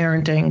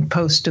co-parenting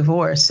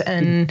post-divorce.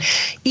 And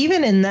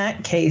even in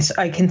that case,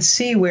 I can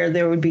see where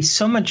there would be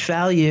so much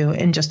value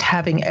in just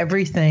having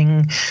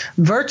everything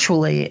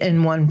virtually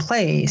in one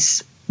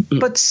place.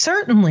 But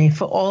certainly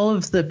for all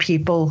of the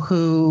people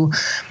who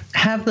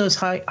have those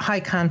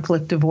high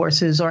conflict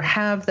divorces or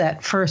have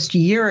that first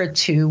year or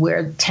two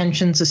where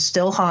tensions are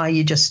still high,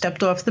 you just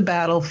stepped off the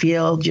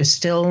battlefield, you're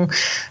still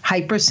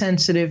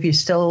hypersensitive, you're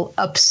still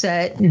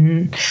upset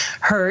and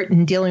hurt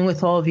and dealing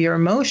with all of your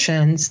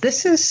emotions.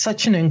 This is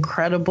such an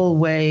incredible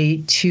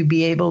way to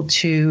be able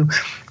to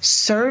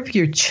serve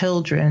your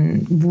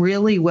children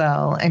really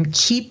well and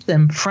keep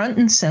them front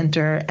and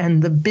center,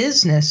 and the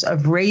business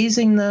of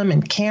raising them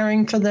and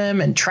caring for them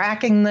and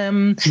tracking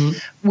them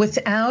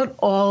without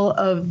all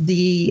of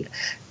the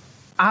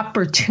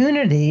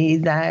opportunity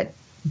that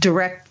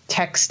direct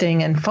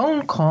texting and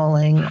phone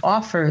calling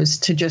offers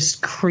to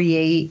just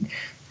create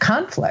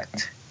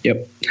conflict.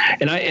 Yep.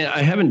 And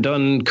I haven't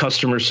done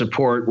customer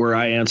support where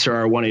I answer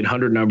our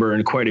 1-800 number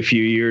in quite a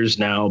few years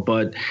now.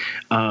 But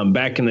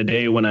back in the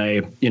day when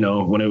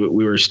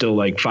we were still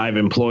like 5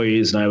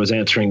 employees and I was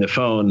answering the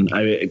phone,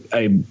 I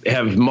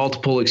have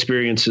multiple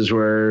experiences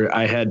where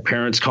I had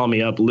parents call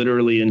me up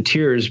literally in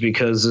tears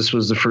because this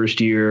was the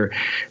first year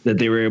that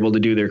they were able to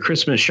do their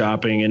Christmas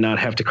shopping and not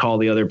have to call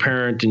the other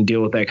parent and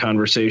deal with that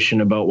conversation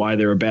about why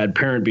they're a bad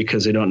parent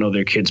because they don't know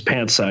their kid's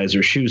pant size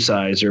or shoe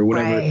size or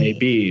whatever it may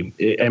be.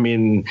 I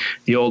mean,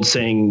 the old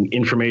saying,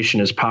 information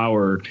is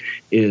power,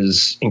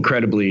 is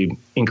incredibly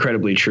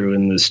true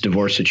in this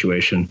divorce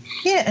situation.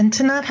 Yeah, and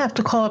to not have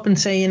to call up and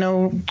say,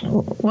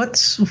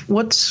 what's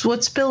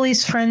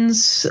Billy's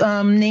friend's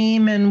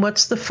name and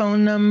what's the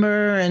phone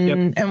number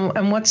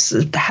and what's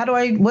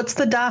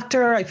the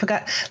doctor? I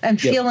forgot. I'm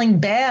feeling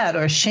bad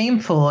or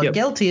shameful or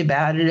guilty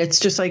about it. It's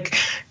just like,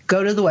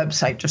 go to the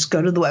website. Just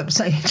go to the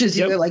website. Just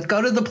either like go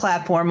to the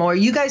platform, or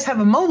you guys have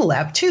a mobile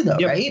app too, though,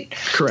 right?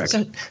 Correct.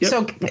 So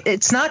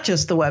it's not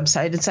just the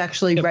website. It's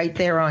actually right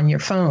there on your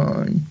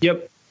phone.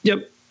 Yep.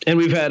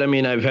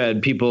 And I've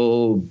had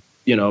people,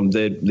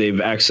 that they've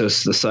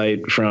accessed the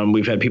site from,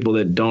 we've had people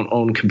that don't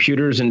own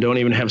computers and don't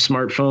even have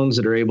smartphones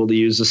that are able to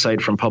use the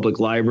site from public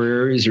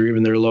libraries or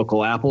even their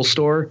local Apple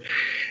store.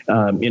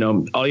 All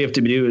you have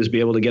to do is be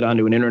able to get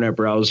onto an internet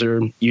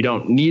browser. You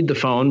don't need the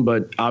phone,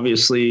 but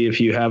obviously if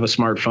you have a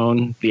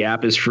smartphone, the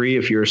app is free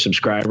if you're a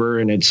subscriber,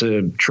 and it's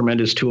a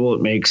tremendous tool.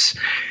 It makes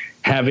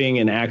having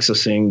and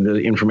accessing the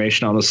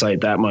information on the site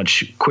that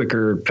much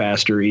quicker,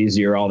 faster,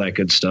 easier, all that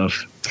good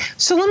stuff.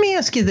 So let me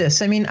ask you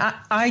this.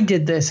 I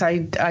did this.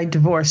 I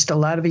divorced a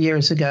lot of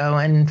years ago.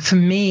 And for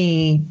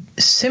me,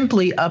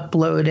 simply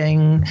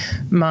uploading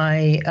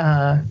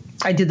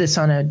I did this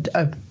on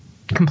a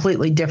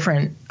completely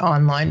different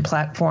online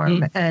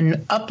platform,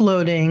 and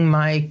uploading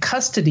my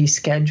custody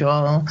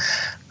schedule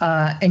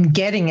and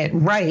getting it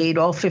right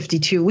all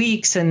 52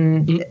 weeks.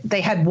 And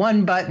they had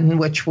one button,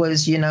 which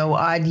was,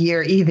 odd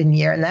year, even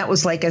year. And that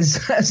was like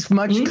as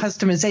much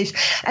customization.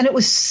 And it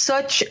was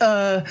such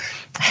a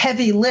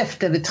heavy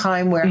lift at a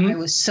time where I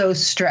was so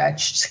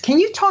stretched. Can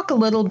you talk a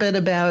little bit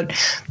about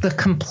the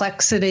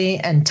complexity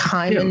and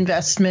time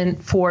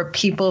investment for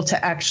people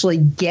to actually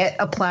get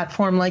a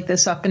platform like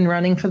this up and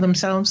running for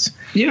themselves?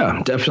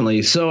 Yeah,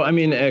 definitely. So,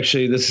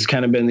 actually, this has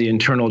kind of been the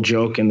internal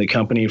joke in the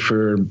company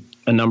for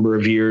a number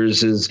of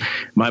years. Is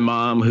my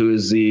mom, who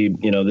is the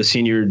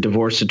senior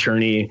divorce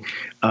attorney,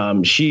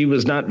 she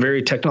was not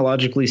very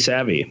technologically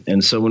savvy.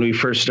 And so when we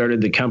first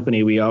started the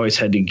company, we always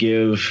had to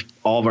give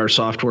all of our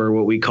software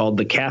what we called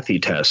the Kathy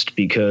test,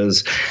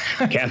 because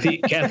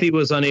Kathy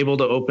was unable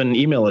to open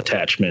email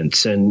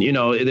attachments. And,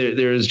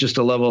 there's just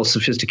a level of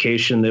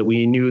sophistication that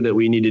we knew that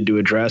we needed to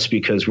address,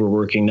 because we're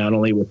working not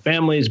only with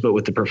families, but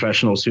with the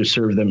professionals who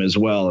serve them as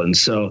well. And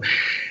so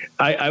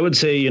I would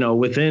say,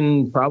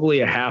 within probably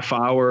a half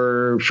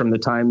hour from the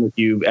time that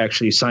you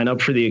actually sign up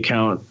for the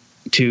account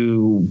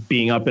to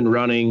being up and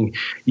running,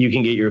 you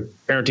can get your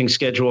parenting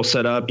schedule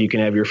set up. You can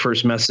have your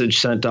first message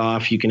sent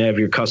off. You can have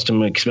your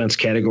custom expense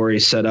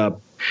categories set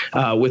up.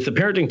 With the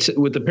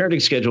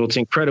parenting schedule, it's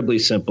incredibly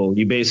simple.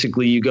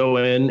 You go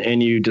in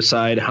and you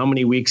decide how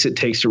many weeks it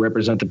takes to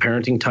represent the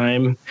parenting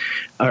time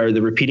or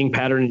the repeating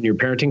pattern in your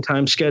parenting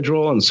time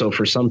schedule. And so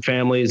for some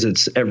families,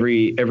 it's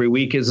every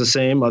week is the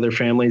same. Other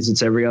families,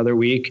 it's every other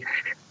week.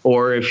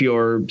 Or if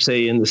you're,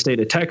 say, in the state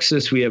of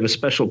Texas, we have a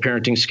special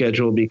parenting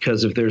schedule,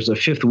 because if there's a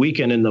fifth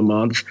weekend in the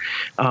month,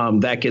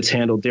 that gets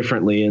handled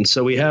differently. And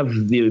so we have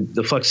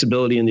the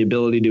flexibility and the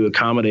ability to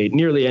accommodate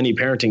nearly any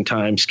parenting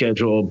time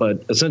schedule.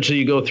 But essentially,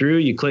 you go through,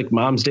 you click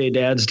Mom's Day,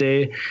 Dad's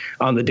Day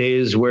on the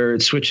days where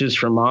it switches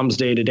from Mom's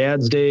Day to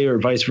Dad's Day or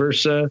vice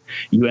versa.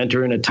 You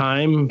enter in a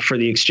time for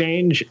the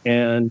exchange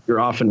and you're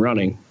off and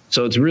running.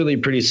 So it's really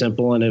pretty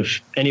simple. And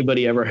if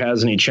anybody ever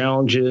has any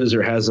challenges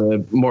or has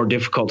a more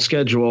difficult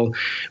schedule,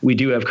 we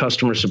do have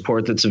customer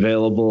support that's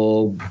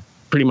available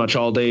pretty much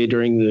all day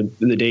during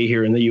the day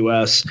here in the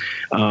U.S.,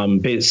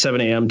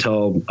 7 a.m.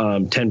 till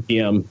 10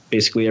 p.m.,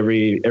 basically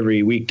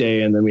every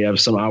weekday. And then we have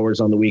some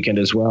hours on the weekend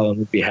as well. And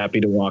we'd be happy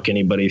to walk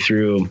anybody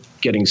through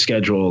getting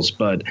schedules.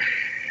 But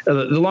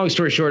the long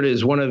story short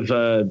is one of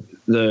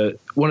the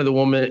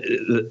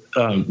women,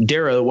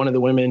 Dara, one of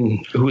the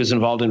women who was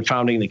involved in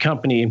founding the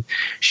company,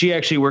 she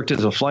actually worked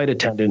as a flight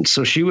attendant.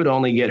 So she would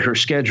only get her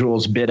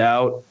schedules bid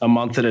out a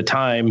month at a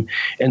time.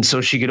 And so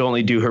she could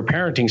only do her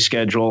parenting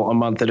schedule a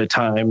month at a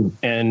time.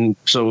 And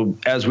so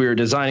as we were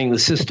designing the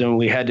system,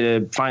 we had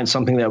to find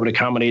something that would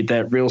accommodate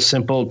that real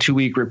simple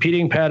 2-week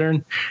repeating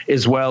pattern,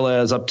 as well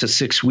as up to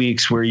 6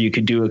 weeks where you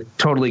could do a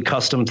totally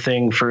custom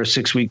thing for a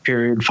 6-week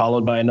period,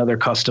 followed by another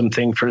custom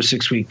thing for a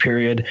 6-week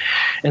period.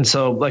 And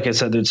so, like I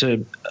said, there's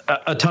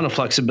a ton of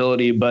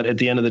flexibility, but at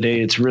the end of the day,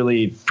 it's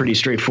really pretty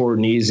straightforward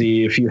and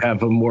easy if you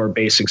have a more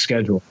basic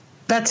schedule.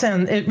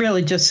 It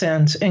really just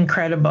sounds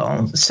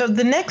incredible. So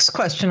the next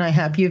question I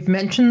have, you've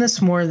mentioned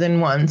this more than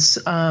once,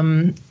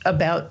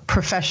 about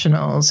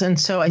professionals. And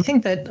so I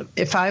think that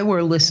if I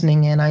were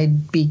listening in,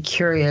 I'd be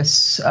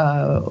curious,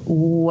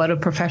 what do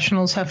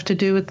professionals have to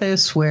do with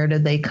this? Where do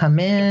they come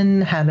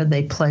in? How do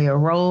they play a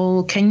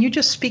role? Can you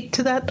just speak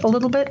to that a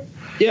little bit?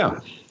 Yeah.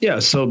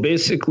 So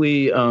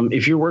basically,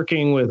 if you're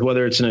working with,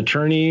 whether it's an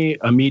attorney,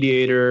 a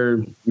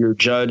mediator, your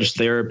judge,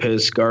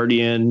 therapist,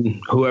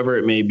 guardian, whoever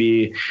it may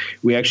be,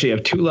 we actually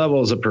have 2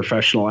 levels of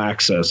professional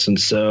access. And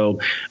so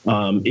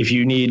if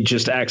you need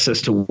just access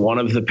to one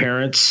of the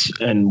parents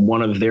and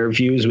one of their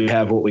views, we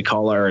have what we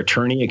call our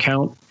attorney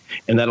account.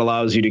 And that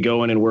allows you to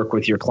go in and work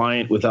with your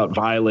client without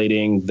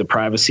violating the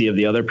privacy of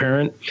the other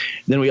parent.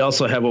 Then we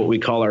also have what we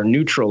call our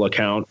neutral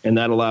account, and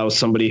that allows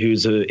somebody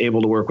who's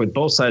able to work with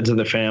both sides of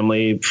the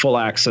family, full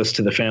access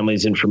to the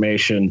family's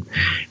information.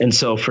 And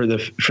so for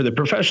the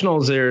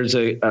professionals, there's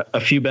a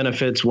few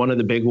benefits. One of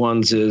the big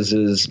ones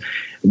is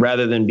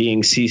rather than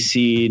being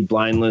CC'd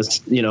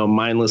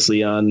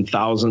mindlessly on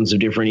thousands of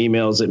different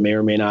emails that may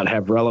or may not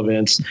have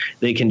relevance,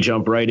 they can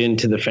jump right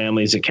into the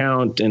family's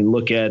account and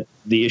look at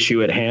the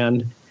issue at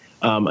hand.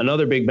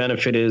 Another big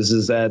benefit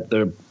is that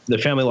the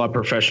family law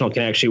professional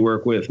can actually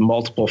work with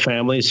multiple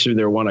families through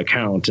their one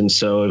account. And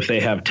so if they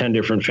have 10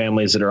 different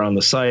families that are on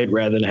the site,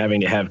 rather than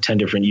having to have 10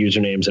 different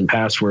usernames and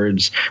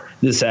passwords,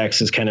 this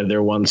acts as kind of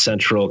their one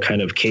central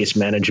kind of case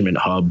management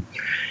hub.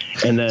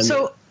 And then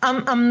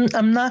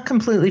I'm not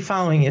completely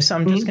following you, so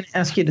I'm just going to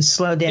ask you to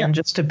slow down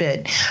just a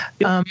bit.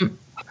 Yep.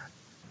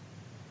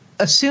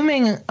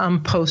 Assuming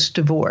I'm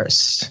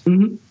post-divorce,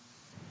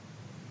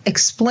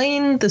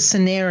 explain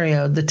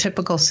the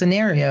typical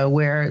scenario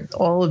where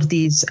all of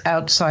these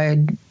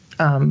outside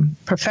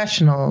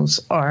professionals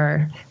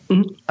are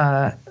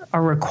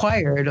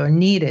required or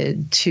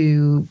needed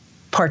to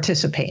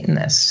participate in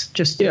this?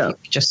 Just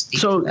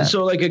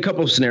So like a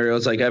couple of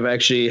scenarios, like I've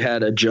actually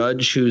had a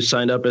judge who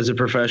signed up as a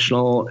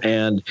professional,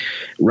 and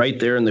right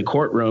there in the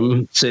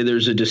courtroom, say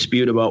there's a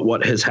dispute about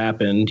what has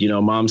happened.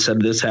 Mom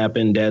said this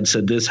happened, dad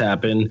said this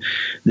happened.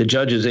 The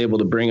judge is able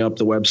to bring up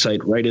the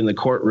website right in the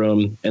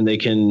courtroom, and they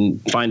can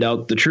find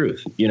out the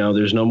truth.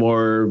 There's no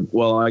more,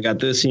 well, I got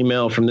this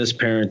email from this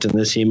parent and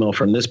this email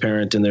from this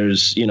parent, and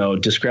there's,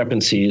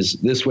 discrepancies.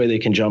 This way they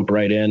can jump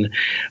right in.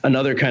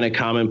 Another kind of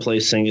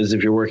commonplace thing is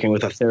if you're working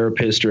with a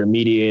therapist or a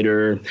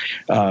mediator,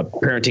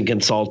 parenting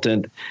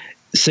consultant,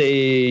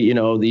 say,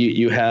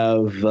 you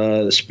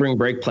have spring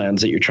break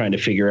plans that you're trying to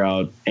figure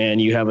out, and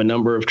you have a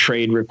number of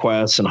trade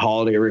requests and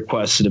holiday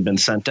requests that have been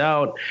sent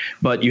out,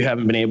 but you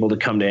haven't been able to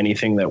come to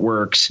anything that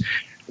works.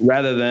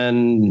 Rather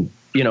than,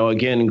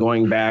 again,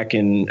 going back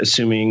and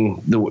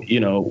assuming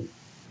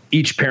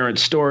each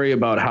parent's story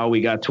about how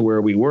we got to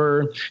where we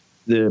were,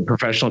 the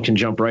professional can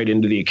jump right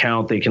into the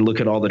account. They can look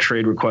at all the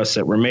trade requests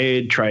that were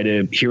made, try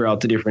to hear out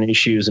the different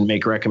issues, and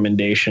make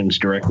recommendations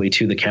directly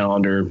to the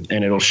calendar,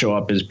 and it'll show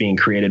up as being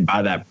created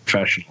by that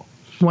professional.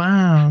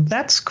 Wow,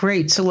 that's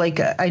great. So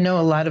I know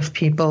a lot of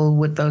people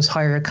with those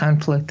higher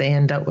conflict, they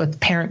end up with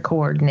parent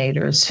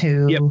coordinators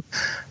who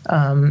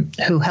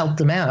help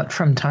them out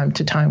from time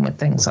to time with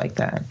things like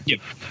that. Yep.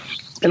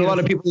 And a lot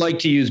of people like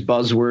to use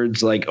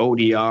buzzwords like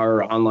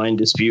ODR, online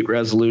dispute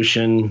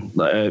resolution,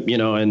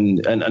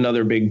 and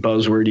another big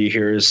buzzword you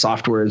hear is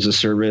software as a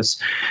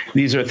service.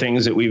 These are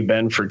things that we've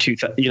been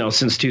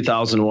since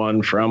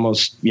 2001 for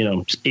almost,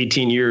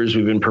 18 years.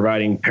 We've been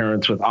providing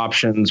parents with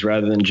options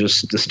rather than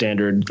just the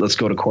standard, let's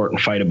go to court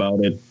and fight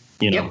about it.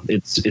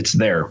 It's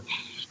there.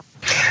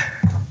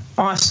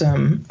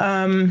 Awesome.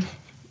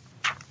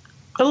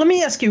 But let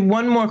me ask you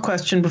one more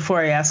question before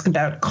I ask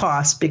about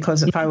cost,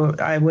 because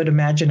I would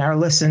imagine our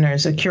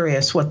listeners are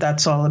curious what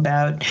that's all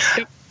about.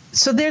 Yep.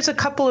 So there's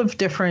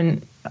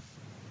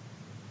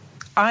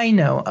I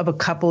know of a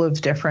couple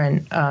of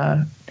different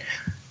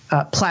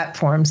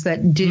platforms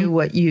that do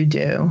what you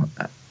do.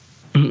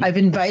 I've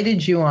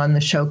invited you on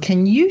the show.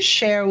 Can you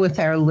share with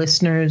our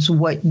listeners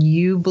what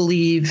you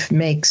believe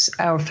makes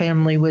Our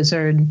Family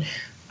Wizard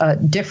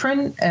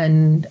different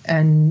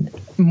and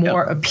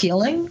more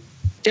appealing?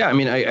 Yeah,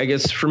 I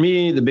guess for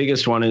me, the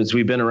biggest one is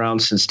we've been around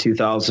since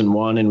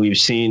 2001, and we've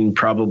seen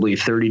probably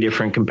 30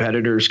 different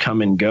competitors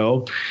come and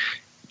go.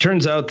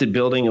 Turns out that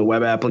building a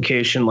web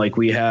application like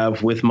we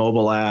have with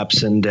mobile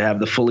apps and to have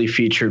the fully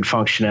featured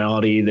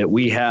functionality that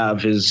we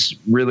have is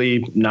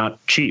really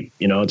not cheap.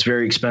 It's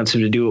very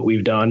expensive to do what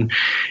we've done.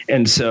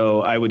 And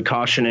so I would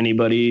caution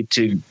anybody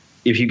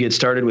if you get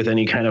started with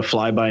any kind of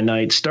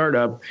fly-by-night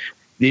startup,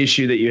 the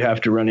issue that you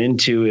have to run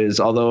into is,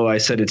 although I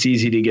said it's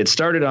easy to get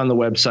started on the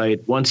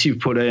website, once you've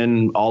put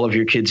in all of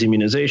your kids'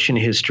 immunization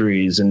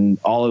histories and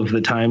all of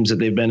the times that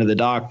they've been to the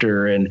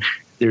doctor and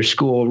their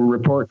school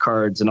report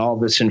cards and all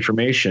this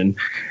information,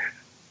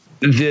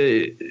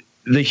 the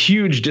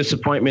huge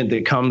disappointment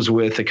that comes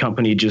with a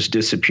company just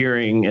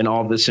disappearing and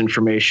all this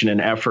information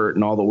and effort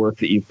and all the work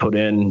that you've put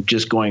in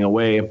just going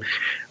away,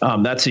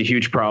 that's a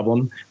huge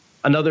problem.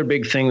 Another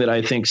big thing that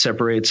I think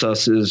separates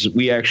us is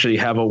we actually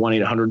have a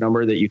 1-800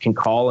 number that you can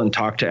call and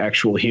talk to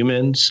actual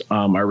humans.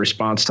 Our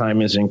response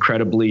time is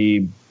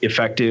incredibly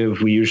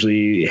effective. We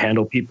usually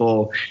handle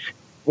people.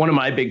 One of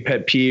my big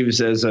pet peeves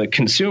as a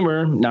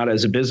consumer, not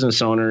as a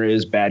business owner,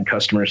 is bad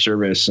customer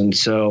service. And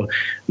so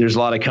there's a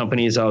lot of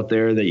companies out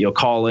there that you'll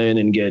call in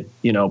and get,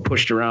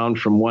 pushed around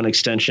from one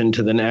extension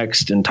to the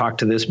next and talk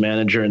to this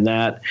manager and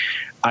that.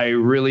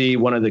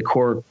 One of the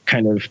core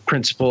kind of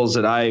principles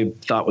that I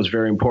thought was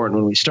very important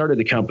when we started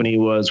the company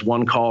was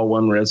one call,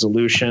 one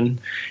resolution.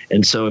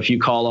 And so if you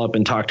call up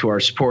and talk to our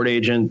support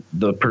agent,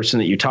 the person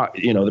that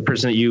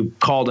you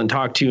called and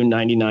talked to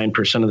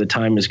 99% of the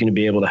time is going to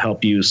be able to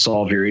help you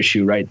solve your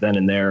issue right then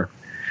and there.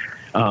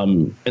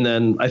 And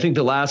then I think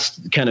the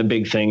last kind of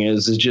big thing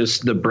is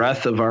just the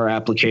breadth of our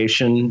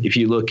application. If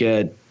you look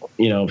at,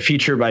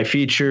 feature by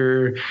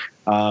feature,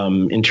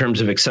 in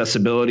terms of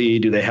accessibility,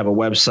 do they have a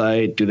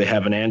website? Do they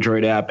have an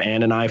Android app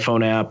and an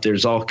iPhone app?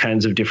 There's all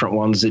kinds of different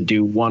ones that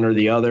do one or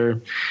the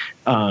other.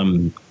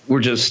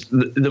 We're just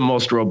the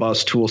most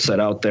robust tool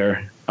set out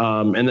there.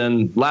 And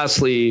then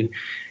lastly,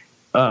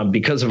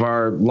 because of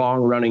our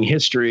long-running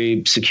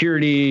history,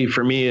 security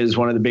for me is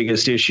one of the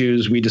biggest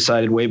issues. We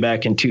decided way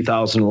back in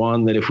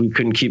 2001 that if we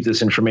couldn't keep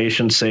this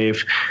information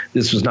safe,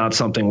 this was not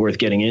something worth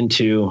getting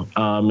into.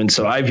 And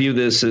so I view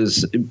this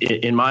as,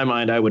 in my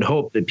mind, I would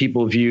hope that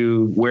people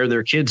view where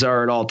their kids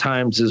are at all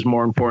times as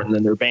more important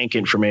than their bank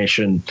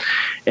information.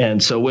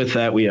 And so with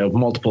that, we have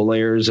multiple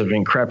layers of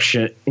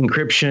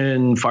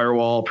encryption,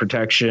 firewall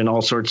protection,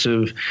 all sorts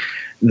of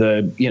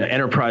the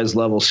enterprise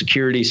level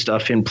security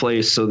stuff in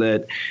place so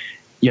that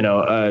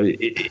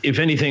if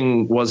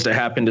anything was to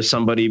happen to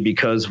somebody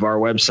because of our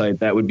website,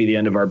 that would be the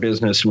end of our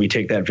business. And we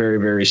take that very,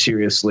 very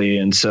seriously.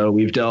 And so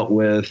we've dealt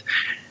with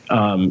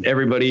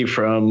everybody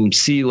from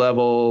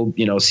C-level,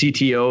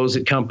 CTOs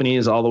at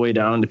companies all the way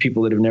down to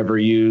people that have never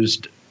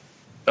used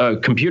a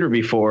computer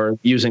before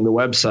using the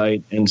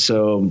website. And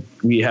so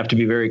we have to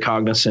be very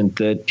cognizant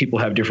that people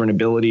have different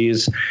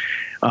abilities,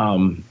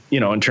 in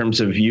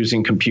terms of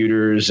using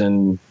computers.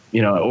 And,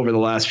 over the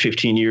last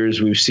 15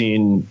 years, we've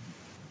seen,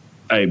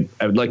 I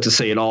would like to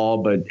say it all,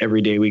 but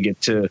every day we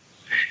get to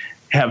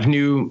have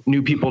new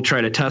people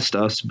try to test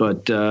us.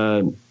 But,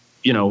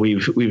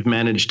 we've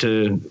managed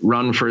to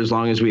run for as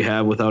long as we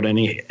have without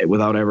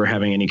ever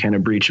having any kind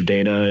of breach of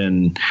data.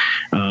 And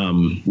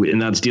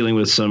that's dealing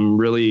with some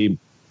really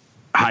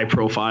high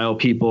profile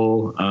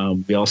people.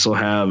 We also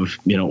have,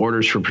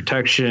 orders for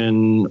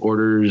protection,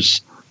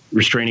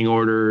 restraining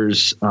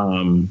orders,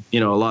 a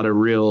lot of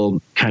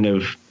real kind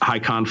of high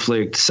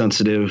conflict,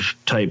 sensitive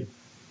type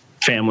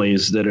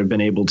families that have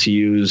been able to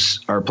use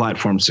our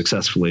platform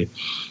successfully.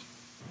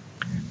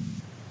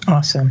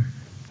 Awesome.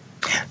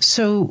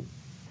 So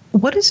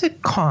what does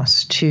it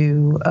cost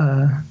to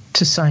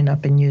sign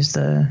up and use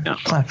the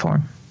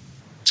platform?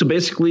 So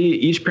basically,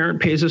 each parent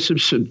pays a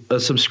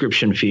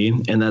subscription fee,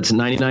 and that's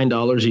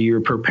 $99 a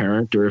year per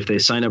parent. Or if they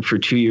sign up for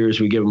 2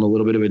 years, we give them a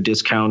little bit of a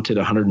discount at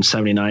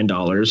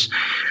 $179.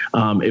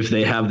 If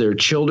they have their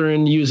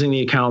children using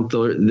the account,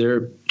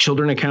 their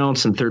children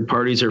accounts and third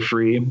parties are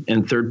free.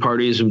 And third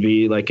parties would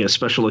be like a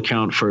special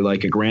account for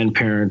like a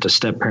grandparent, a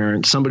step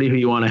parent, somebody who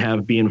you want to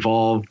have be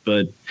involved,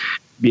 but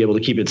be able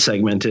to keep it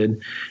segmented.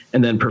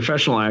 And then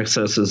professional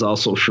access is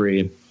also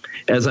free.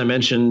 As I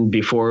mentioned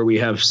before, we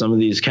have some of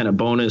these kind of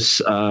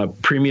bonus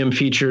premium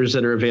features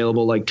that are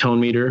available, like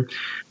Tone Meter,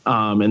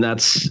 and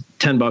that's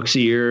 $10 a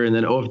year. And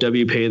then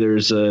OFW Pay,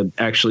 there's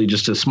actually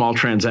just a small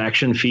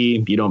transaction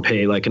fee. You don't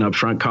pay like an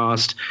upfront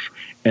cost.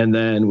 And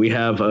then we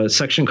have a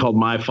section called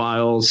My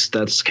Files.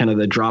 That's kind of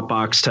the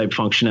Dropbox type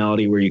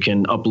functionality where you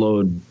can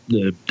upload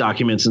the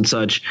documents and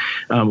such.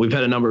 We've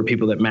had a number of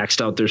people that maxed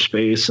out their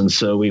space. And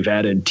so we've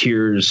added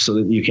tiers so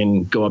that you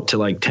can go up to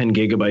like 10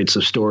 gigabytes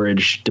of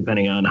storage,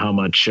 depending on how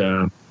much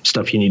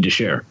stuff you need to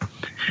share.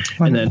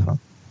 Wonderful. And then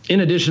in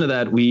addition to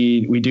that,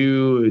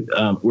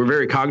 we're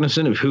very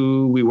cognizant of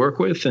who we work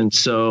with. And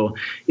so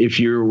if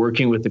you're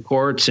working with the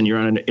courts and you're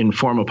on an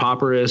informa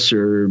pauperis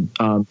or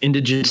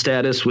indigent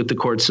status with the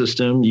court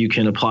system, you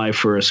can apply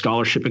for a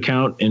scholarship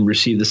account and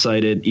receive the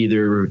site at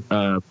either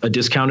a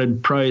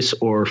discounted price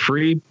or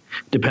free,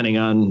 depending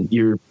on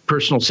your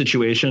personal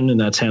situation, and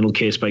that's handled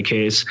case by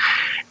case.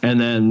 And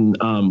then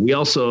we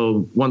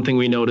also, one thing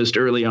we noticed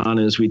early on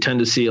is we tend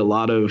to see a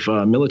lot of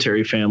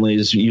military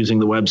families using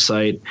the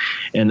website,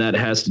 and that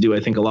has to do, I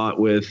think, a lot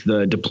with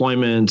the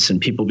deployments and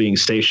people being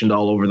stationed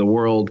all over the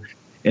world.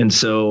 And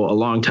so a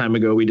long time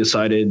ago, we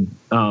decided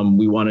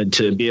we wanted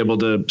to be able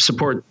to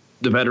support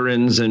the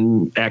veterans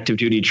and active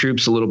duty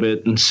troops a little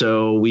bit. And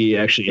so we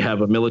actually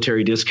have a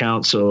military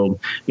discount. So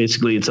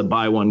basically it's a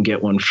buy one,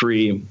 get one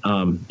free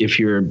if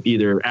you're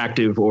either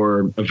active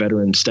or a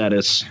veteran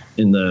status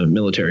in the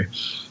military.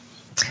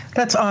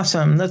 That's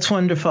awesome. That's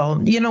wonderful.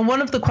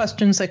 One of the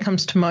questions that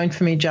comes to mind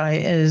for me, Jai,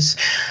 is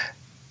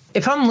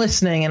if I'm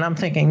listening and I'm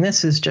thinking,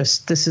 this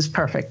is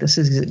perfect. This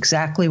is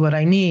exactly what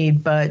I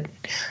need. But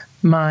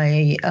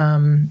my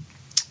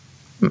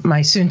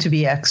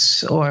soon-to-be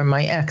ex or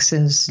my ex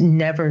is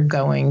never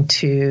going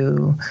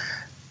to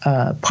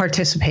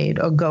participate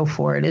or go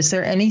for it. Is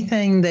there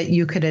anything that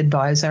you could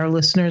advise our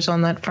listeners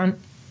on that front?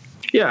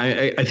 Yeah,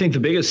 I think the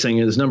biggest thing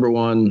is, number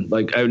one,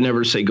 like I would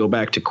never say go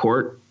back to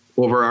court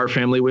over our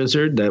Family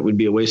Wizard. That would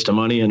be a waste of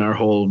money. And our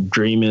whole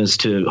dream is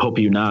to help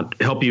you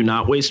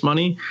not waste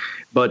money.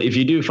 But if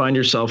you do find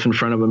yourself in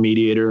front of a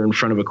mediator, in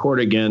front of a court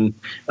again,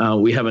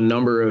 we have a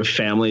number of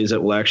families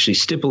that will actually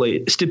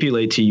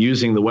stipulate to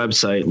using the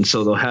website. And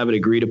so they'll have it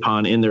agreed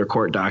upon in their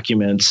court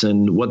documents.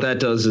 And what that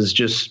does is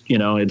just,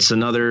 it's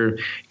another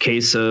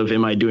case of,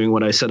 am I doing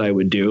what I said I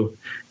would do?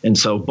 And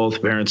so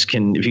both parents if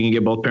you can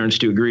get both parents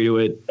to agree to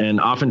it. And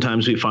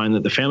oftentimes we find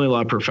that the family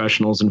law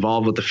professionals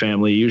involved with the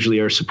family usually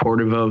are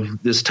supportive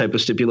of this type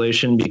of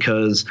stipulation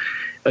because,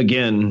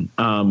 again,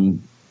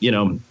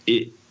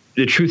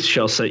 the truth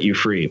shall set you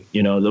free.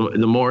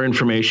 The more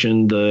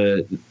information,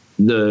 the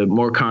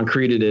more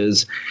concrete it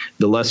is,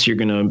 the less you're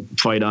going to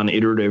fight on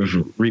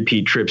iterative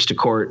repeat trips to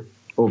court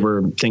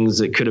over things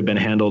that could have been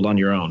handled on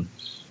your own.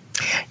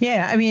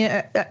 Yeah, I mean,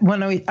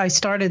 when I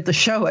started the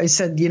show, I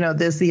said,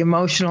 there's the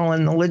emotional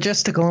and the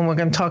logistical, and we're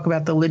going to talk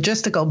about the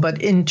logistical.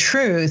 But in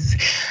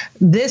truth,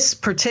 this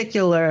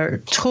particular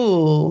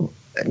tool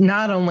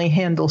not only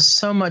handles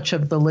so much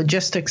of the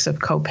logistics of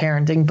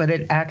co-parenting, but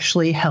it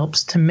actually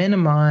helps to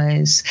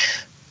minimize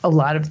a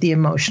lot of the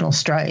emotional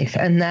strife.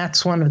 And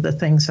that's one of the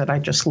things that I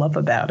just love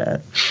about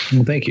it.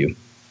 Well, thank you.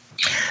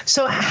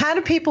 So how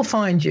do people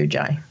find you,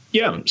 Jai?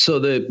 Yeah. So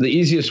the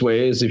easiest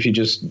way is if you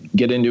just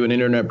get into an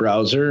internet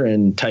browser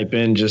and type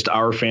in just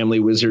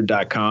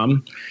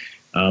ourfamilywizard.com.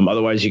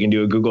 Otherwise, you can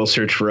do a Google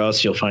search for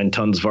us. You'll find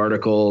tons of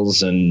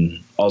articles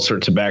and all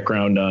sorts of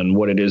background on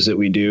what it is that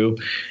we do.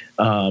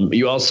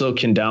 You also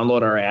can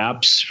download our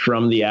apps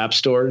from the app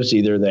stores,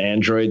 either the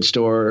Android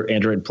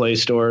Play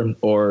Store,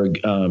 or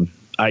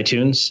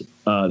iTunes.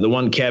 The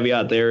one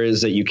caveat there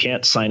is that you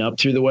can't sign up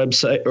through the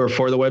website or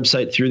for the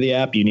website through the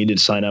app. You need to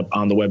sign up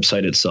on the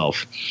website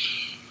itself.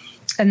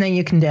 And then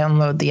you can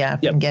download the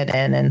app and get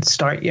in and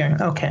start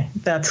okay,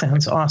 that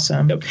sounds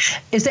awesome. Yep.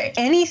 Is there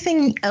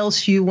anything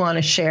else you want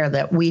to share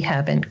that we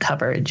haven't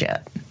covered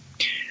yet?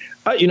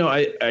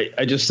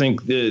 I just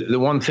think the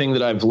one thing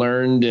that I've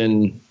learned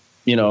in,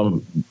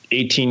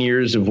 18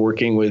 years of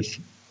working with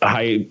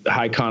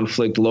high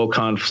conflict, low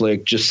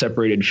conflict, just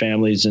separated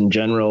families in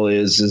general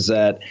is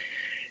that,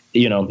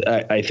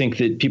 I think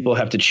that people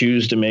have to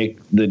choose to make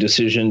the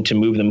decision to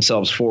move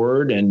themselves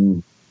forward,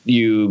 and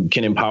you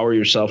can empower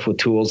yourself with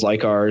tools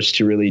like ours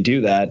to really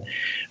do that.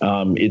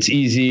 It's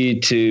easy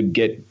to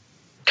get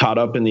caught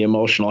up in the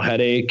emotional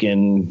headache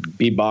and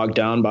be bogged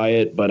down by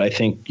it. But I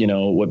think,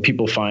 what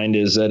people find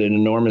is that an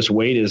enormous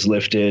weight is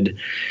lifted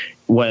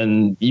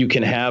when you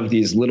can have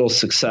these little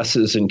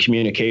successes in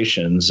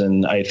communications.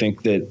 And I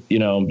think that,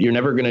 you're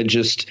never going to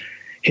just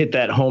hit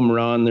that home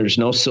run. There's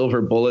no silver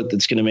bullet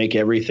that's going to make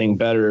everything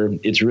better.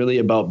 It's really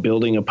about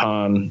building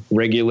upon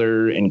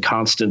regular and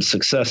constant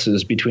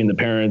successes between the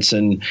parents.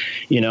 And,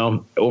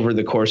 over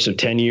the course of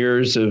 10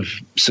 years of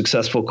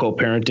successful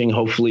co-parenting,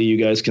 hopefully you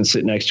guys can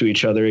sit next to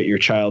each other at your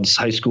child's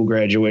high school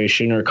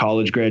graduation or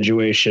college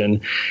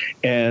graduation.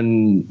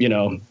 And,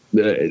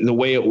 the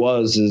way it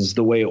was is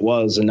the way it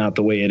was and not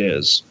the way it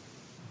is.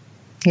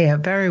 Yeah,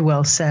 very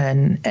well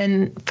said.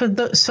 And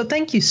so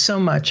thank you so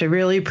much. I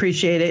really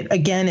appreciate it.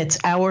 Again, it's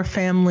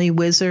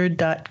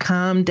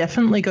OurFamilyWizard.com.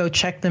 Definitely go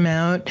check them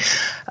out.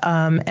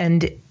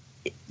 And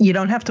you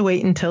don't have to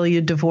wait until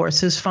your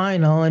divorce is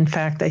final. In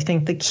fact, I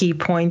think the key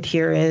point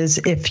here is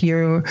if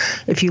you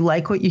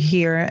like what you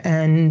hear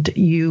and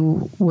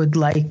you would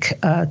like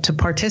to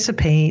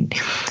participate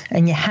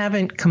and you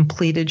haven't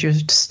completed your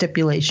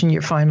stipulation,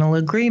 your final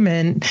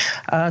agreement,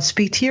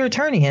 speak to your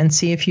attorney and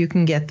see if you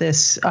can get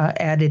this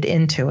added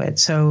into it.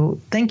 So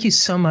thank you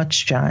so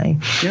much, Jai.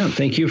 Yeah,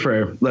 thank you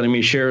for letting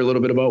me share a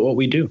little bit about what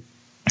we do.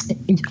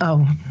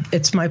 Oh,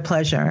 it's my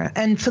pleasure.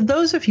 And for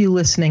those of you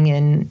listening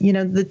in,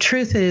 the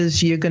truth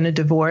is you're going to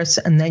divorce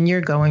and then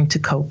you're going to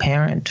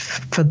co-parent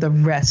for the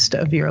rest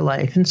of your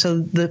life. And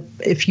so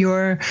if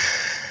you're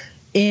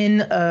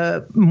in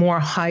a more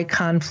high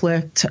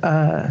conflict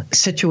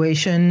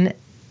situation,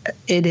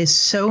 it is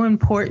so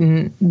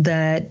important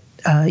that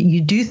you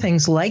do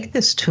things like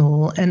this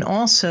tool. And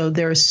also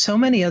there are so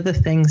many other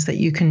things that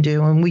you can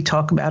do. And we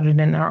talk about it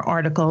in our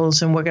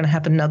articles, and we're going to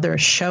have another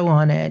show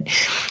on it.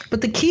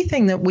 But the key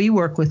thing that we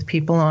work with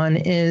people on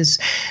is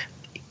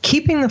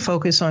keeping the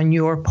focus on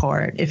your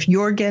part. If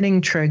you're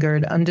getting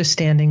triggered,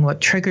 understanding what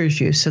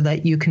triggers you so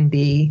that you can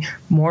be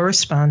more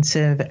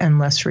responsive and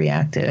less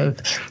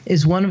reactive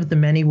is one of the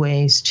many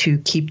ways to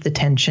keep the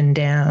tension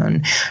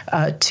down,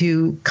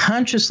 to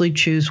consciously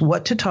choose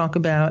what to talk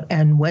about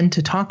and when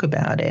to talk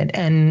about it.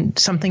 And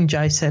something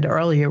Jai said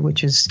earlier,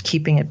 which is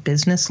keeping it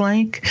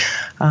businesslike.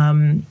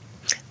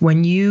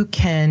 When you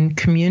can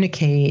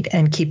communicate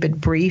and keep it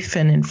brief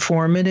and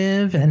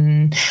informative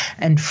and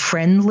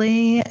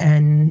friendly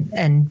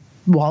and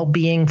while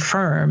being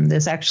firm,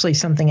 there's actually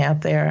something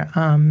out there,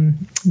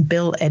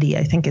 Bill Eddy,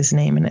 I think his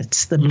name, and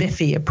it's the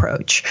Biffy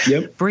approach.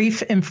 Yep.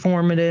 Brief,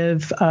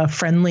 informative,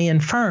 friendly,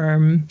 and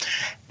firm.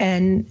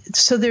 And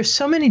so there's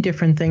so many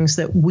different things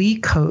that we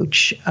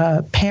coach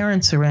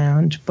parents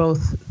around,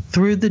 both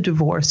through the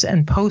divorce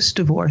and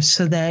post-divorce,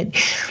 so that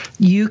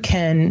you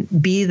can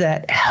be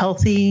that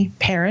healthy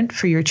parent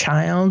for your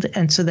child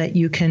and so that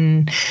you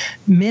can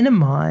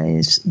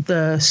minimize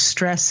the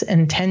stress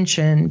and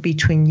tension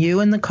between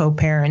you and the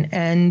co-parent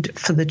and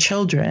for the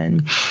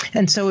children.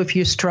 And so if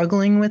you're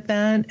struggling with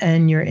that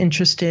and you're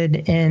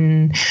interested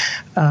in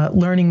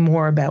learning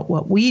more about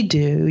what we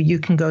do, you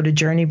can go to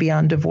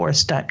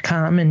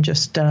JourneyBeyondDivorce.com and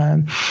just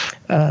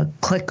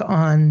click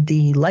on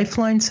the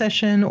Lifeline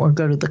session or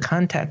go to the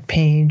contact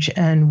page,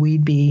 and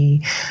we'd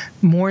be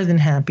more than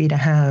happy to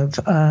have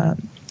a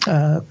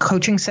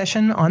coaching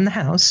session on the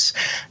house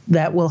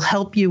that will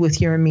help you with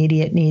your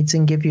immediate needs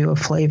and give you a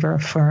flavor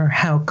for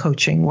how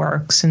coaching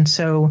works. And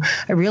so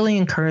I really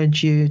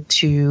encourage you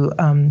to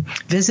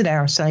visit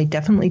our site.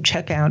 Definitely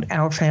check out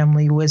Our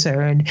Family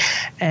Wizard.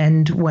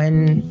 And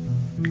when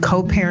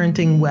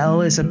co-parenting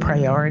well is a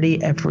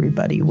priority,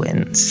 everybody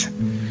wins.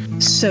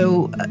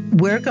 So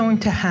we're going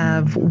to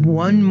have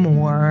one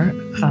more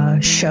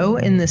show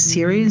in this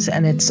series,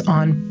 and it's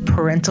on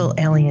parental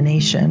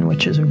alienation,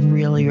 which is a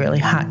really, really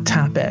hot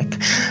topic.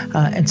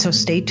 And so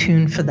stay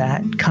tuned for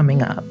that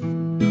coming up.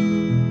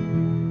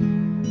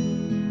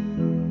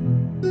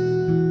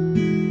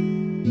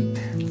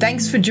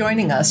 Thanks for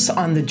joining us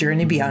on the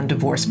Journey Beyond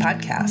Divorce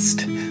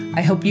podcast.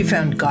 I hope you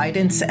found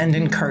guidance and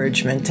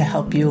encouragement to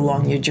help you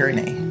along your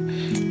journey.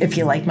 If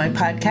you like my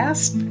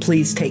podcast,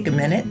 please take a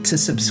minute to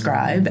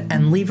subscribe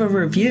and leave a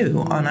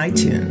review on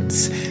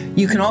iTunes.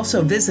 You can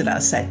also visit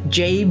us at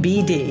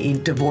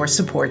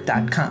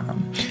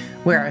jbddivorcesupport.com,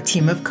 where our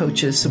team of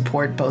coaches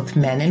support both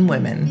men and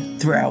women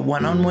through our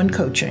one-on-one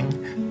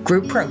coaching,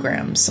 group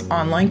programs,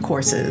 online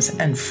courses,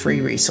 and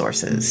free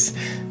resources.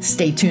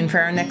 Stay tuned for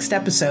our next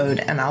episode,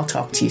 and I'll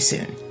talk to you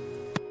soon.